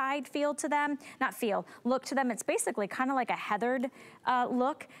space dyed feel to them, not feel, look to them. It's basically kind of like a heathered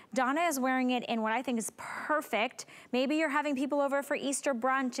look. Donna is wearing it in what I think is perfect. Maybe you're having people over for Easter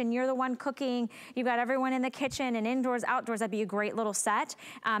brunch and you're the one cooking. You've got everyone in the kitchen and indoors, outdoors. That'd be a great little set.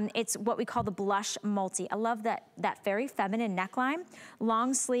 It's what we call the blush multi. I love that very feminine neckline.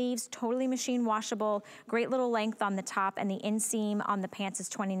 Long sleeves, totally machine washable, great little length on the top, and the inseam on the pants is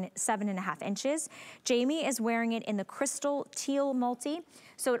 27.5 inches. Jamie is wearing it in the crystal teal multi.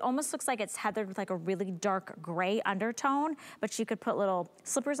 So it almost looks like it's heathered with like a really dark gray undertone, but you could put little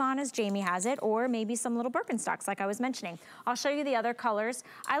slippers on as Jamie has it, or maybe some little Birkenstocks like I was mentioning. I'll show you the other colors.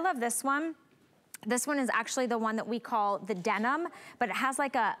 I love this one. This one is actually the one that we call the denim, but it has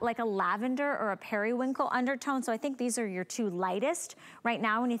like a lavender or a periwinkle undertone. So I think these are your two lightest right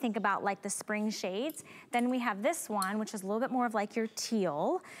now when you think about like the spring shades. Then we have this one, which is a little bit more of like your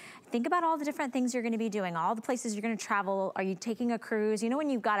teal. Think about all the different things you're gonna be doing, all the places you're gonna travel. Are you taking a cruise? You know when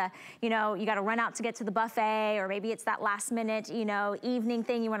you've gotta, you gotta run out to get to the buffet, or maybe it's that last minute, evening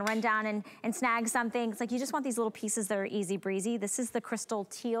thing, you wanna run down and snag something. It's like you just want these little pieces that are easy breezy. This is the crystal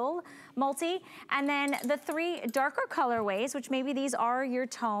teal multi. And then the three darker colorways, which maybe these are your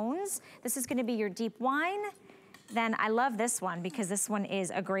tones. This is gonna be your deep wine. Then I love this one because this one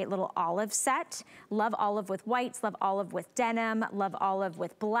is a great little olive set. Love olive with whites, love olive with denim, love olive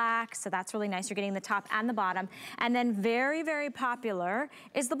with black. So that's really nice. You're getting the top and the bottom. And then very, very popular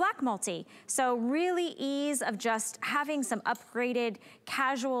is the black multi. So really ease of just having some upgraded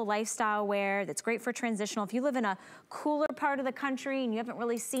casual lifestyle wear that's great for transitional. If you live in a cooler part of the country and you haven't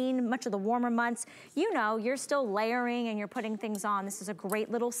really seen much of the warmer months, you're still layering and you're putting things on. This is a great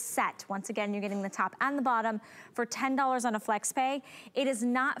little set. Once again, you're getting the top and the bottom for for $10 on a flex pay. It is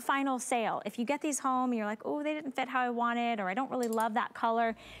not final sale. If you get these home and you're like, oh, they didn't fit how I wanted, or I don't really love that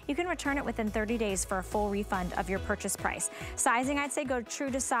color, you can return it within 30 days for a full refund of your purchase price. Sizing, I'd say go true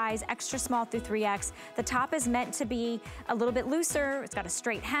to size, extra small through 3X. The top is meant to be a little bit looser. It's got a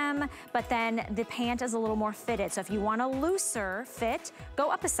straight hem, but then the pant is a little more fitted. So if you want a looser fit, go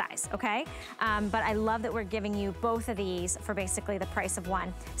up a size, okay? But I love that we're giving you both of these for basically the price of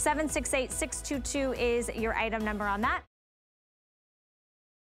one. 768-622 is your item number on that.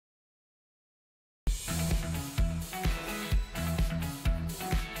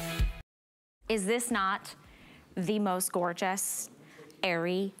 Is this not the most gorgeous,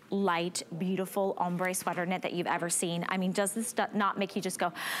 airy, light, beautiful ombre sweater knit that you've ever seen? I mean, does this not make you just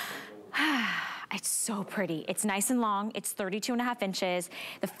go, it's so pretty. It's nice and long. It's 32.5 inches.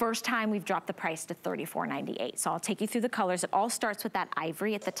 The first time we've dropped the price to $34.98. So I'll take you through the colors. It all starts with that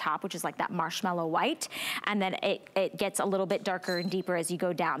ivory at the top, which is like that marshmallow white. And then it gets a little bit darker and deeper as you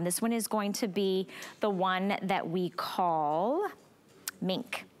go down. This one is going to be the one that we call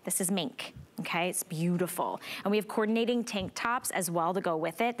mink. This is mink. Okay, it's beautiful. And we have coordinating tank tops as well to go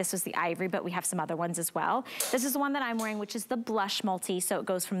with it. This was the ivory, but we have some other ones as well. This is the one that I'm wearing, which is the blush multi. So it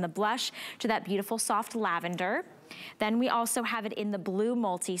goes from the blush to that beautiful soft lavender. Then we also have it in the blue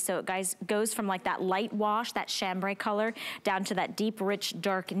multi. So it goes from like that light wash, that chambray color, down to that deep, rich,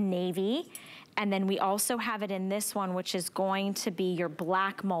 dark navy. And then we also have it in this one, which is going to be your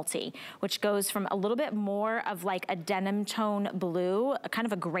black multi, which goes from a little bit more of like a denim tone blue, a kind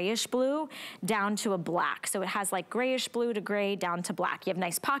of a grayish blue, down to a black. So it has like grayish blue to gray down to black. You have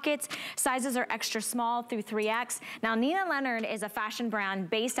nice pockets. Sizes are extra small through 3X. Now, Nina Leonard is a fashion brand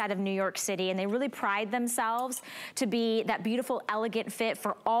based out of New York City, and they really pride themselves to be that beautiful, elegant fit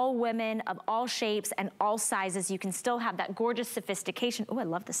for all women of all shapes and all sizes. You can still have that gorgeous sophistication. Oh, I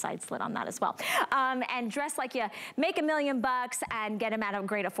love the side slit on that as well. And dress like you make $1 million and get them at a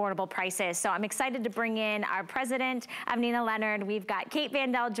great affordable prices. So I'm excited to bring in our president of Nina Leonard. We've got Kate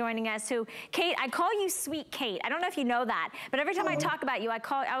Vandell joining us, who, Kate, I call you Sweet Kate. I don't know if you know that, but every time I talk about you, I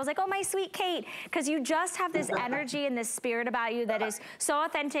was like, oh, my sweet Kate, because you just have this energy and this spirit about you that is so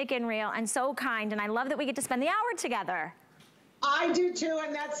authentic and real and so kind. And I love that we get to spend the hour together. I do too,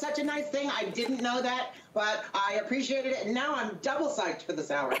 and that's such a nice thing. I didn't know that, but I appreciated it, and now I'm double psyched for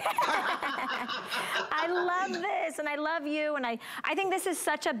this hour. I love this, and I love you, and I think this is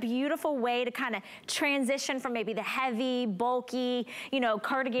such a beautiful way to kind of transition from maybe the heavy, bulky, you know,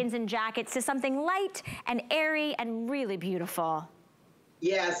 cardigans and jackets to something light and airy and really beautiful.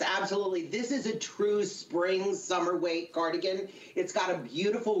 Yes, absolutely. This is a true spring summer weight cardigan. It's got a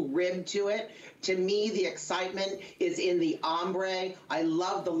beautiful rib to it. To me, the excitement is in the ombre. I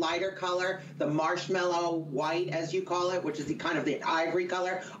love the lighter color, the marshmallow white, as you call it, which is the kind of the ivory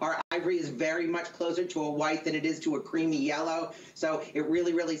color. Our ivory is very much closer to a white than it is to a creamy yellow. So it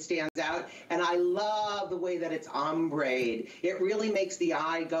really, really stands out. And I love the way that it's ombre-ed. It really makes the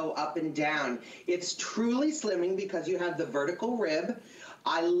eye go up and down. It's truly slimming because you have the vertical rib.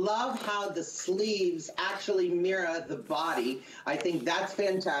 I love how the sleeves actually mirror the body. I think that's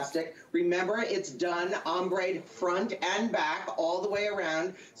fantastic. Remember, it's done ombre front and back all the way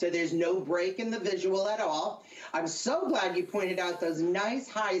around, so there's no break in the visual at all. I'm so glad you pointed out those nice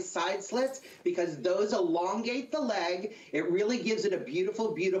high side slits, because those elongate the leg. It really gives it a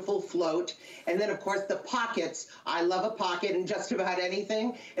beautiful, beautiful float. And then, of course, the pockets. I love a pocket in just about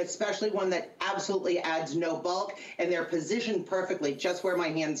anything, especially one that absolutely adds no bulk, and they're positioned perfectly just where my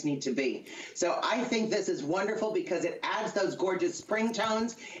hands need to be. So I think this is wonderful because it adds those gorgeous spring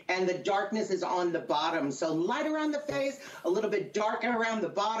tones, and the darkness is on the bottom. So light around the face, a little bit darker around the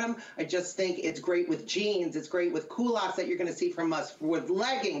bottom. I just think it's great with jeans. It's great with culottes that you're going to see from us, with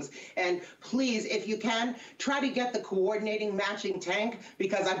leggings. And please, if you can, try to get the coordinating matching tank,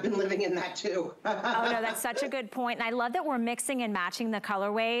 because I've been living in that too. Oh no, that's such a good point. And I love that we're mixing and matching the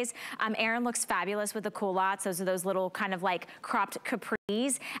colorways. Erin looks fabulous with the culottes. Those are those little kind of like cropped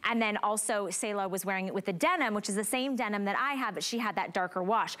capris. And then also Selah was wearing it with the denim, which is the same denim that I have, but she had that darker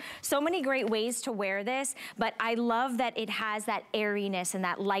wash. So many great ways to wear this, but I love that it has that airiness and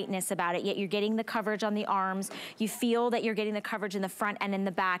that lightness about it, yet you're getting the coverage on the arms. You feel that you're getting the coverage in the front and in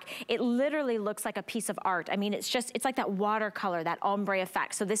the back. It literally looks like a piece of art. I mean, it's like that watercolor, that ombre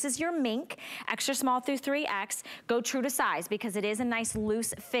effect. So this is your mink, extra small through 3X. Go true to size because it is a nice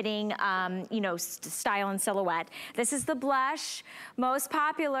loose fitting, you know, style and silhouette. This is the blush, most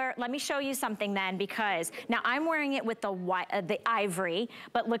popular. Let me show you something then, because now I'm wearing it with the white, the ivory,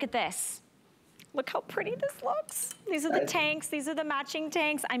 but look at this. Look how pretty this looks. These are the tanks, these are the matching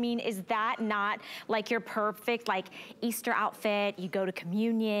tanks. I mean, is that not like your perfect like Easter outfit? You go to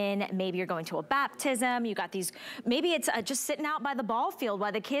communion, maybe you're going to a baptism, you got these, maybe it's just sitting out by the ball field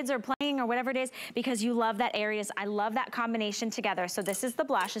while the kids are playing or whatever it is, because you love that area. I love that combination together. So this is the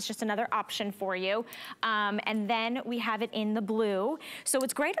blush, it's just another option for you. And then we have it in the blue. So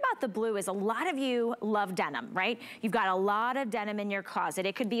what's great about the blue is a lot of you love denim, right? You've got a lot of denim in your closet.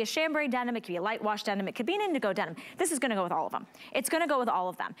 It could be a chambray denim, it could be a light wash denim, it could be an indigo denim. This is gonna go with all of them. It's gonna go with all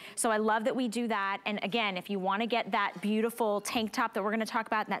of them. So I love that we do that. And again, if you wanna get that beautiful tank top that we're gonna talk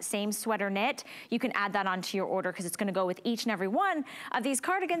about in that same sweater knit, you can add that onto your order because it's gonna go with each and every one of these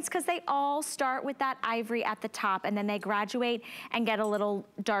cardigans because they all start with that ivory at the top and then they graduate and get a little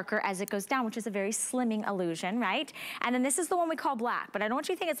darker as it goes down, which is a very slimming illusion, right? And then this is the one we call black, but I don't want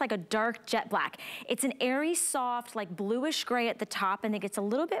you to think it's like a dark jet black. It's an airy, soft, like bluish gray at the top and it gets a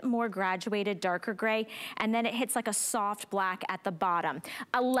little bit more graduated, darker gray, and then it hits like a soft black at the bottom.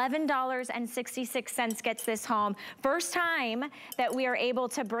 $11.66 gets this home. First time that we are able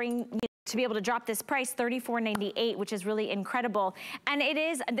to bring, to be able to drop this price, $34.98, which is really incredible. And it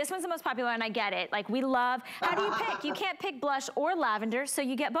is, this one's the most popular and I get it. Like we love, how do you pick? You can't pick blush or lavender, so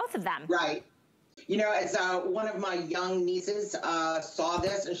you get both of them. Right. You know, as one of my young nieces saw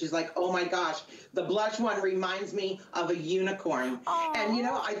this and she's like, oh my gosh, the blush one reminds me of a unicorn. Aww. And you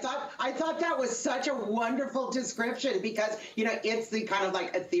know, I thought that was such a wonderful description because, you know, it's the kind of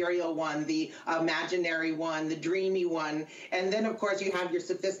like ethereal one, the imaginary one, the dreamy one. And then of course you have your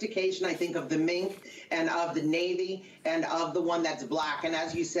sophistication, I think, of the mink and of the navy and of the one that's black. And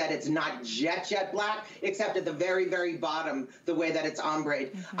as you said, it's not jet black, except at the very, very bottom, the way that it's ombre.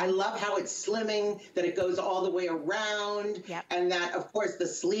 I love how it's slimming, that it goes all the way around, and that, of course, the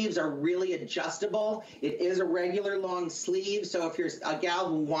sleeves are really adjustable. It is a regular long sleeve, so if you're a gal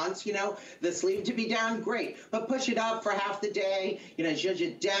who wants, you know, the sleeve to be down, great. But push it up for half the day, you know, zhuzh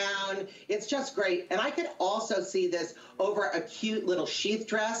it down. It's just great. And I could also see this over a cute little sheath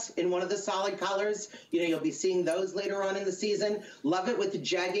dress in one of the solid colors. You know, you'll be seeing those later on in the season. Love it with the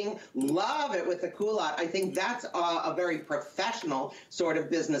jegging. Love it with the culotte. I think that's a very professional sort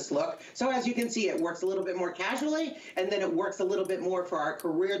of business look. So as you can see, it works a little bit more casually, and then it works a little bit more for our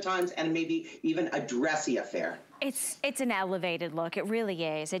career times and maybe even a dressy affair. It's an elevated look, it really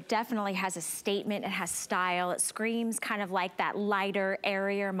is. It definitely has a statement, it has style, it screams kind of like that lighter,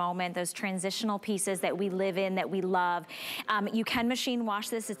 airier moment, those transitional pieces that we live in, that we love. You can machine wash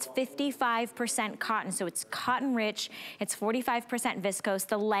this, it's 55% cotton, so it's cotton rich, it's 45% viscose.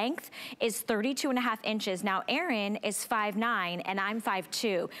 The length is 32.5 inches. Now Erin is 5'9" and I'm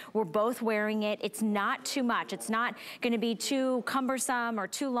 5'2". We're both wearing it, it's not too much. It's not gonna be too cumbersome or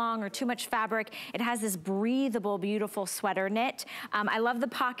too long or too much fabric. It has this breathable, beautiful sweater knit. I love the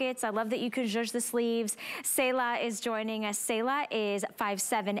pockets. I love that you can zhuzh the sleeves. Sayla is joining us. Sayla is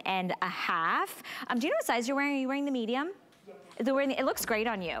 5'7.5". Do you know what size you're wearing? Are you wearing the medium? It looks great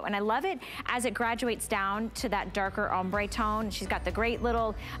on you, and I love it as it graduates down to that darker ombre tone. She's got the great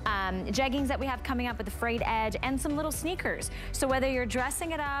little jeggings that we have coming up with the frayed edge and some little sneakers. So whether you're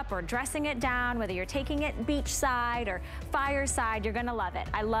dressing it up or dressing it down, whether you're taking it beachside or fireside, you're gonna love it.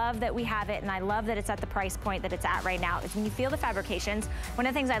 I love that we have it, and I love that it's at the price point that it's at right now. When you feel the fabrications, one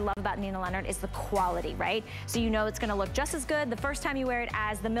of the things I love about Nina Leonard is the quality, right? So you know it's gonna look just as good the first time you wear it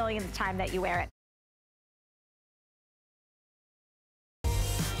as the millionth time that you wear it.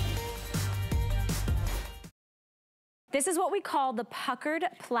 This is what we call the puckered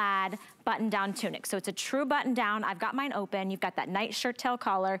plaid button-down tunic. So it's a true button-down. I've got mine open. You've got that nice shirt tail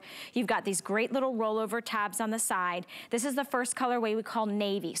collar. You've got these great little rollover tabs on the side. This is the first colorway we call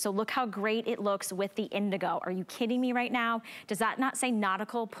navy. So look how great it looks with the indigo. Are you kidding me right now? Does that not say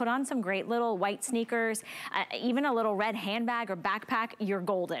nautical? Put on some great little white sneakers, even a little red handbag or backpack, you're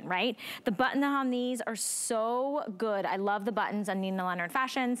golden, right? The buttons on these are so good. I love the buttons on Nina Leonard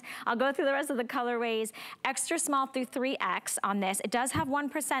Fashions. I'll go through the rest of the colorways. Extra small through 3X on this. It does have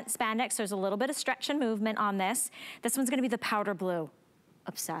 1% spandex, so there's a little bit of stretch and movement on this. This one's gonna be the powder blue.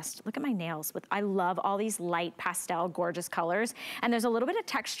 Obsessed. Look at my nails. I love all these light pastel gorgeous colors, and there's a little bit of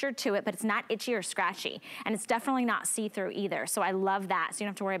texture to it, but it's not itchy or scratchy, and it's definitely not see-through either. So I love that. So you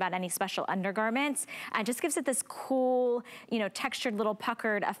don't have to worry about any special undergarments. It just gives it this cool, you know, textured little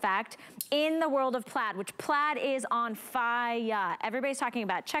puckered effect in the world of plaid, which plaid is on fire. Everybody's talking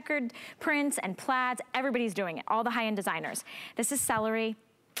about checkered prints and plaids. Everybody's doing it. All the high-end designers. This is celery.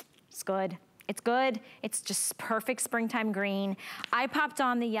 It's good. It's good. It's just perfect springtime green. I popped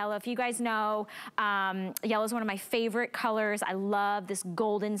on the yellow. If you guys know, yellow is one of my favorite colors. I love this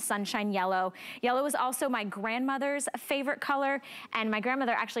golden sunshine yellow. Yellow is also my grandmother's favorite color, and my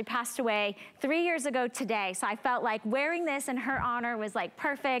grandmother actually passed away 3 years ago today. So I felt like wearing this in her honor was like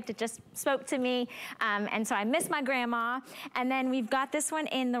perfect. It just spoke to me. And so I miss my grandma. And then we've got this one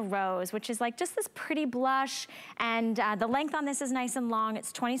in the rose, which is like just this pretty blush. And the length on this is nice and long.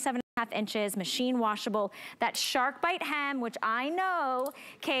 It's 27.5 inches, machine washable. That shark bite hem, which I know,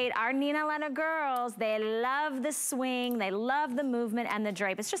 Kate, our Nina Leonard girls, they love the swing, they love the movement and the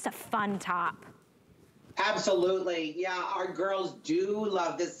drape. It's just a fun top. Absolutely. Yeah, our girls do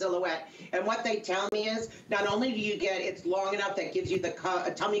love this silhouette. And what they tell me is not only do you get, it's long enough that gives you the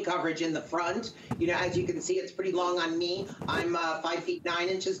tummy coverage in the front. You know, as you can see, it's pretty long on me. I'm 5 feet 9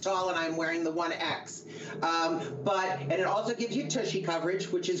 inches tall and I'm wearing the 1X. And it also gives you tushy coverage,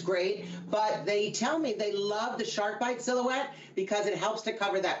 which is great. But they tell me they love the shark bite silhouette because it helps to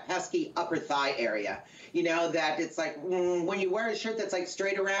cover that pesky upper thigh area. You know, that it's like when you wear a shirt that's like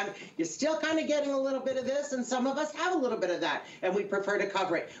straight around, you're still kind of getting a little bit of this, and some of us have a little bit of that, and we prefer to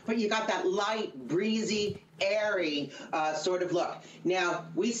cover it. But you got that light, breezy, airy sort of look. Now,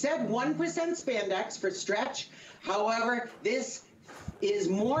 we said 1% spandex for stretch. However, this is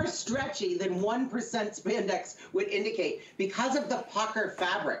more stretchy than 1% spandex would indicate because of the pucker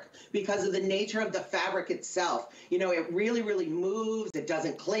fabric, because of the nature of the fabric itself. You know, it really, really moves. It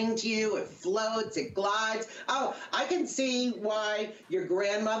doesn't cling to you. It floats. It glides. Oh, I can see why your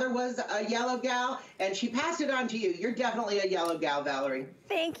grandmother was a yellow gal, and she passed it on to you. You're definitely a yellow gal, Valerie.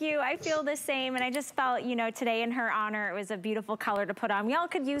 Thank you. I feel the same, and I just felt, you know, today in her honor, it was a beautiful color to put on. We all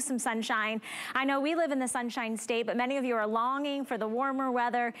could use some sunshine. I know we live in the sunshine state, but many of you are longing for the warmer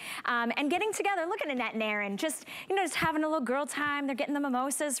weather and getting together. Look at Annette and Aaron, just, you know, just having a little girl time. They're getting the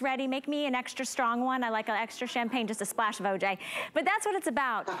mimosas ready. Make me an extra strong one. I like an extra champagne, just a splash of OJ. But that's what it's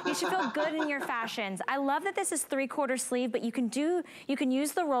about. You should feel good in your fashions. I love that this is 3/4 sleeve, but you can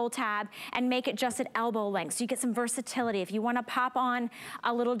use the roll tab and make it just at elbow length, so you get some versatility. If you want to pop on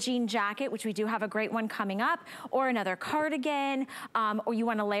a little jean jacket, which we do have a great one coming up, or another cardigan, or you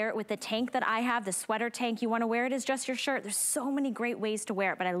want to layer it with the tank that I have, the sweater tank. You want to wear it as just your shirt. There's so many great ways to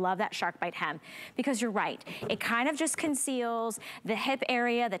wear it, but I love that shark bite hem because you're right. It kind of just conceals the hip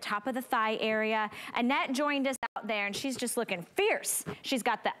area, the top of the thigh area. Annette joined us out there and she's just looking fierce. She's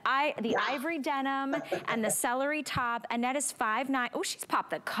got the ivory denim and the celery top. Annette is 5'9". Oh, she's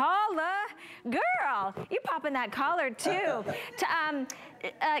popped the collar. Girl, you popping that collar too.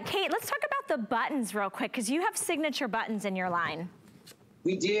 Kate, let's talk about the buttons real quick because you have signature buttons in your line.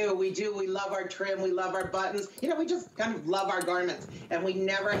 We do. We love our trim. We love our buttons. You know, we just kind of love our garments, and we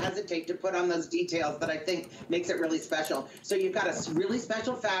never hesitate to put on those details that I think makes it really special. So you've got a really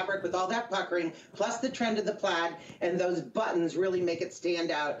special fabric with all that puckering, plus the trend of the plaid, and those buttons really make it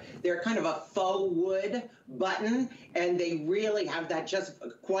stand out. They're kind of a faux wood button, and they really have that just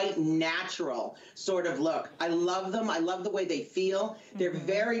quite natural sort of look. I love them. I love the way they feel. They're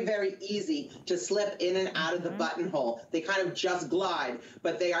very, very easy to slip in and out of the buttonhole. They kind of just glide,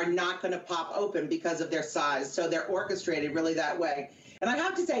 but they are not going to pop open because of their size. So they're orchestrated really that way. And I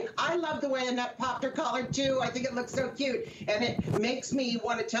have to say, I love the way Annette popped her collar too. I think it looks so cute. And it makes me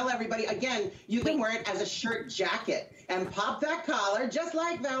want to tell everybody, again, you can wear it as a shirt jacket and pop that collar just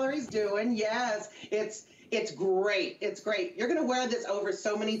like Valerie's doing. Yes, it's great. It's great. You're going to wear this over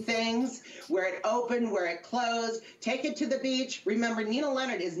so many things. Wear it open, wear it closed. Take it to the beach. Remember, Nina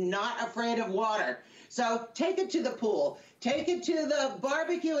Leonard is not afraid of water. So take it to the pool. Take it to the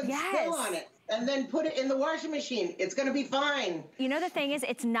barbecue and spill on it. And then put it in the washing machine. It's gonna be fine. You know, the thing is,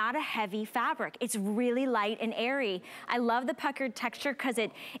 it's not a heavy fabric. It's really light and airy. I love the puckered texture because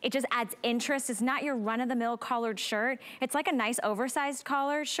it just adds interest. It's not your run-of-the-mill collared shirt. It's like a nice oversized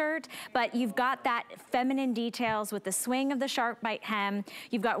collared shirt, but you've got that feminine details with the swing of the shark bite hem.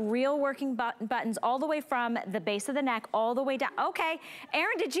 You've got real working buttons all the way from the base of the neck all the way down. Okay,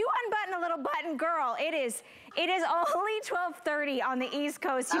 Erin, did you unbutton a little button? Girl, it is only 12:30 on the East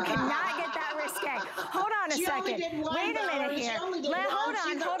Coast. You cannot get that risque. Hold on a second. Wait a minute here.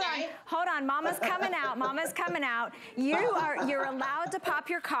 Hold on. Mama's coming out. Mama's coming out. You're allowed to pop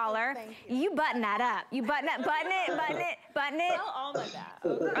your collar. You button that up. You button it. Well, all of that.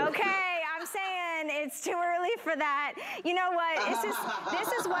 Okay, I'm saying it's too early for that. You know what?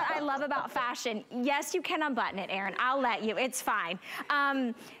 This is what I love about fashion. Yes, you can unbutton it, Erin. I'll let you. It's fine.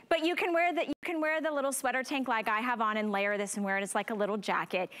 But you can wear the little sweater tank like I have on and layer this and wear it as like a little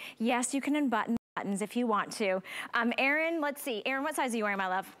jacket. Yes, you can unbutton buttons if you want to. Erin, let's see. Erin, what size are you wearing, my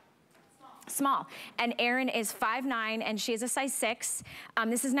love? Small. And Erin is 5'9", and she is a size 6.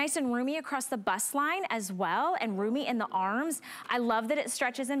 This is nice and roomy across the bust line as well, and roomy in the arms. I love that it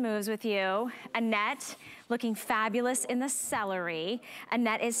stretches and moves with you. Annette, looking fabulous in the celery.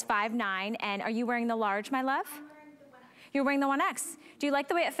 Annette is 5'9", and are you wearing the large, my love? You're wearing the 1X. Do you like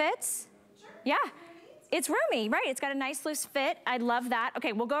the way it fits? Sure. Yeah. It's roomy, right? It's got a nice loose fit. I love that.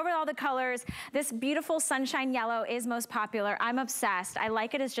 Okay, we'll go over all the colors. This beautiful sunshine yellow is most popular. I'm obsessed. I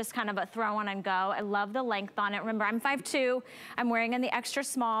like it as just kind of a throw on and go. I love the length on it. Remember, I'm 5'2". I'm wearing in the extra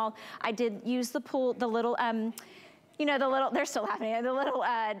small. I did use the little, you know, the little, they're still happening, the little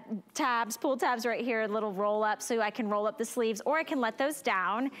tabs, pull tabs right here, little roll up, so I can roll up the sleeves, or I can let those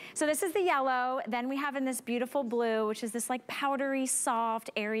down. So this is the yellow. Then we have in this beautiful blue, which is this like powdery, soft,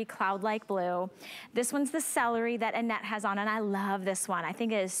 airy, cloud-like blue. This one's the celery that Annette has on, and I love this one. I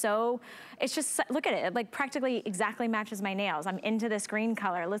think it is so, it's just, look at it, it like practically exactly matches my nails. I'm into this green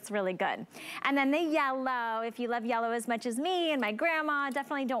color, it looks really good. And then the yellow, if you love yellow as much as me and my grandma,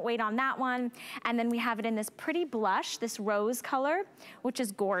 definitely don't wait on that one. And then we have it in this pretty blush, this rose color, which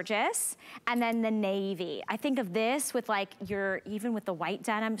is gorgeous. And then the navy. I think of this with like even with the white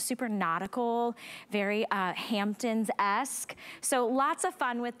denim, super nautical, very Hamptons-esque. So lots of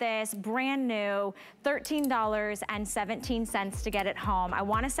fun with this, brand new, $13.17 to get it home. I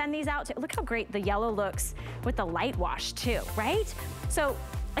wanna send these out to, look how great the yellow looks with the light wash too, right? So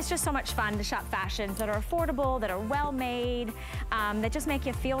it's just so much fun to shop fashions that are affordable, that are well made, that just make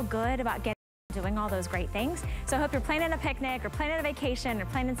you feel good about doing all those great things. So I hope you're planning a picnic or planning a vacation or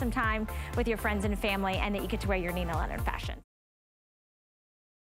planning some time with your friends and family, and that you get to wear your Nina Leonard fashion.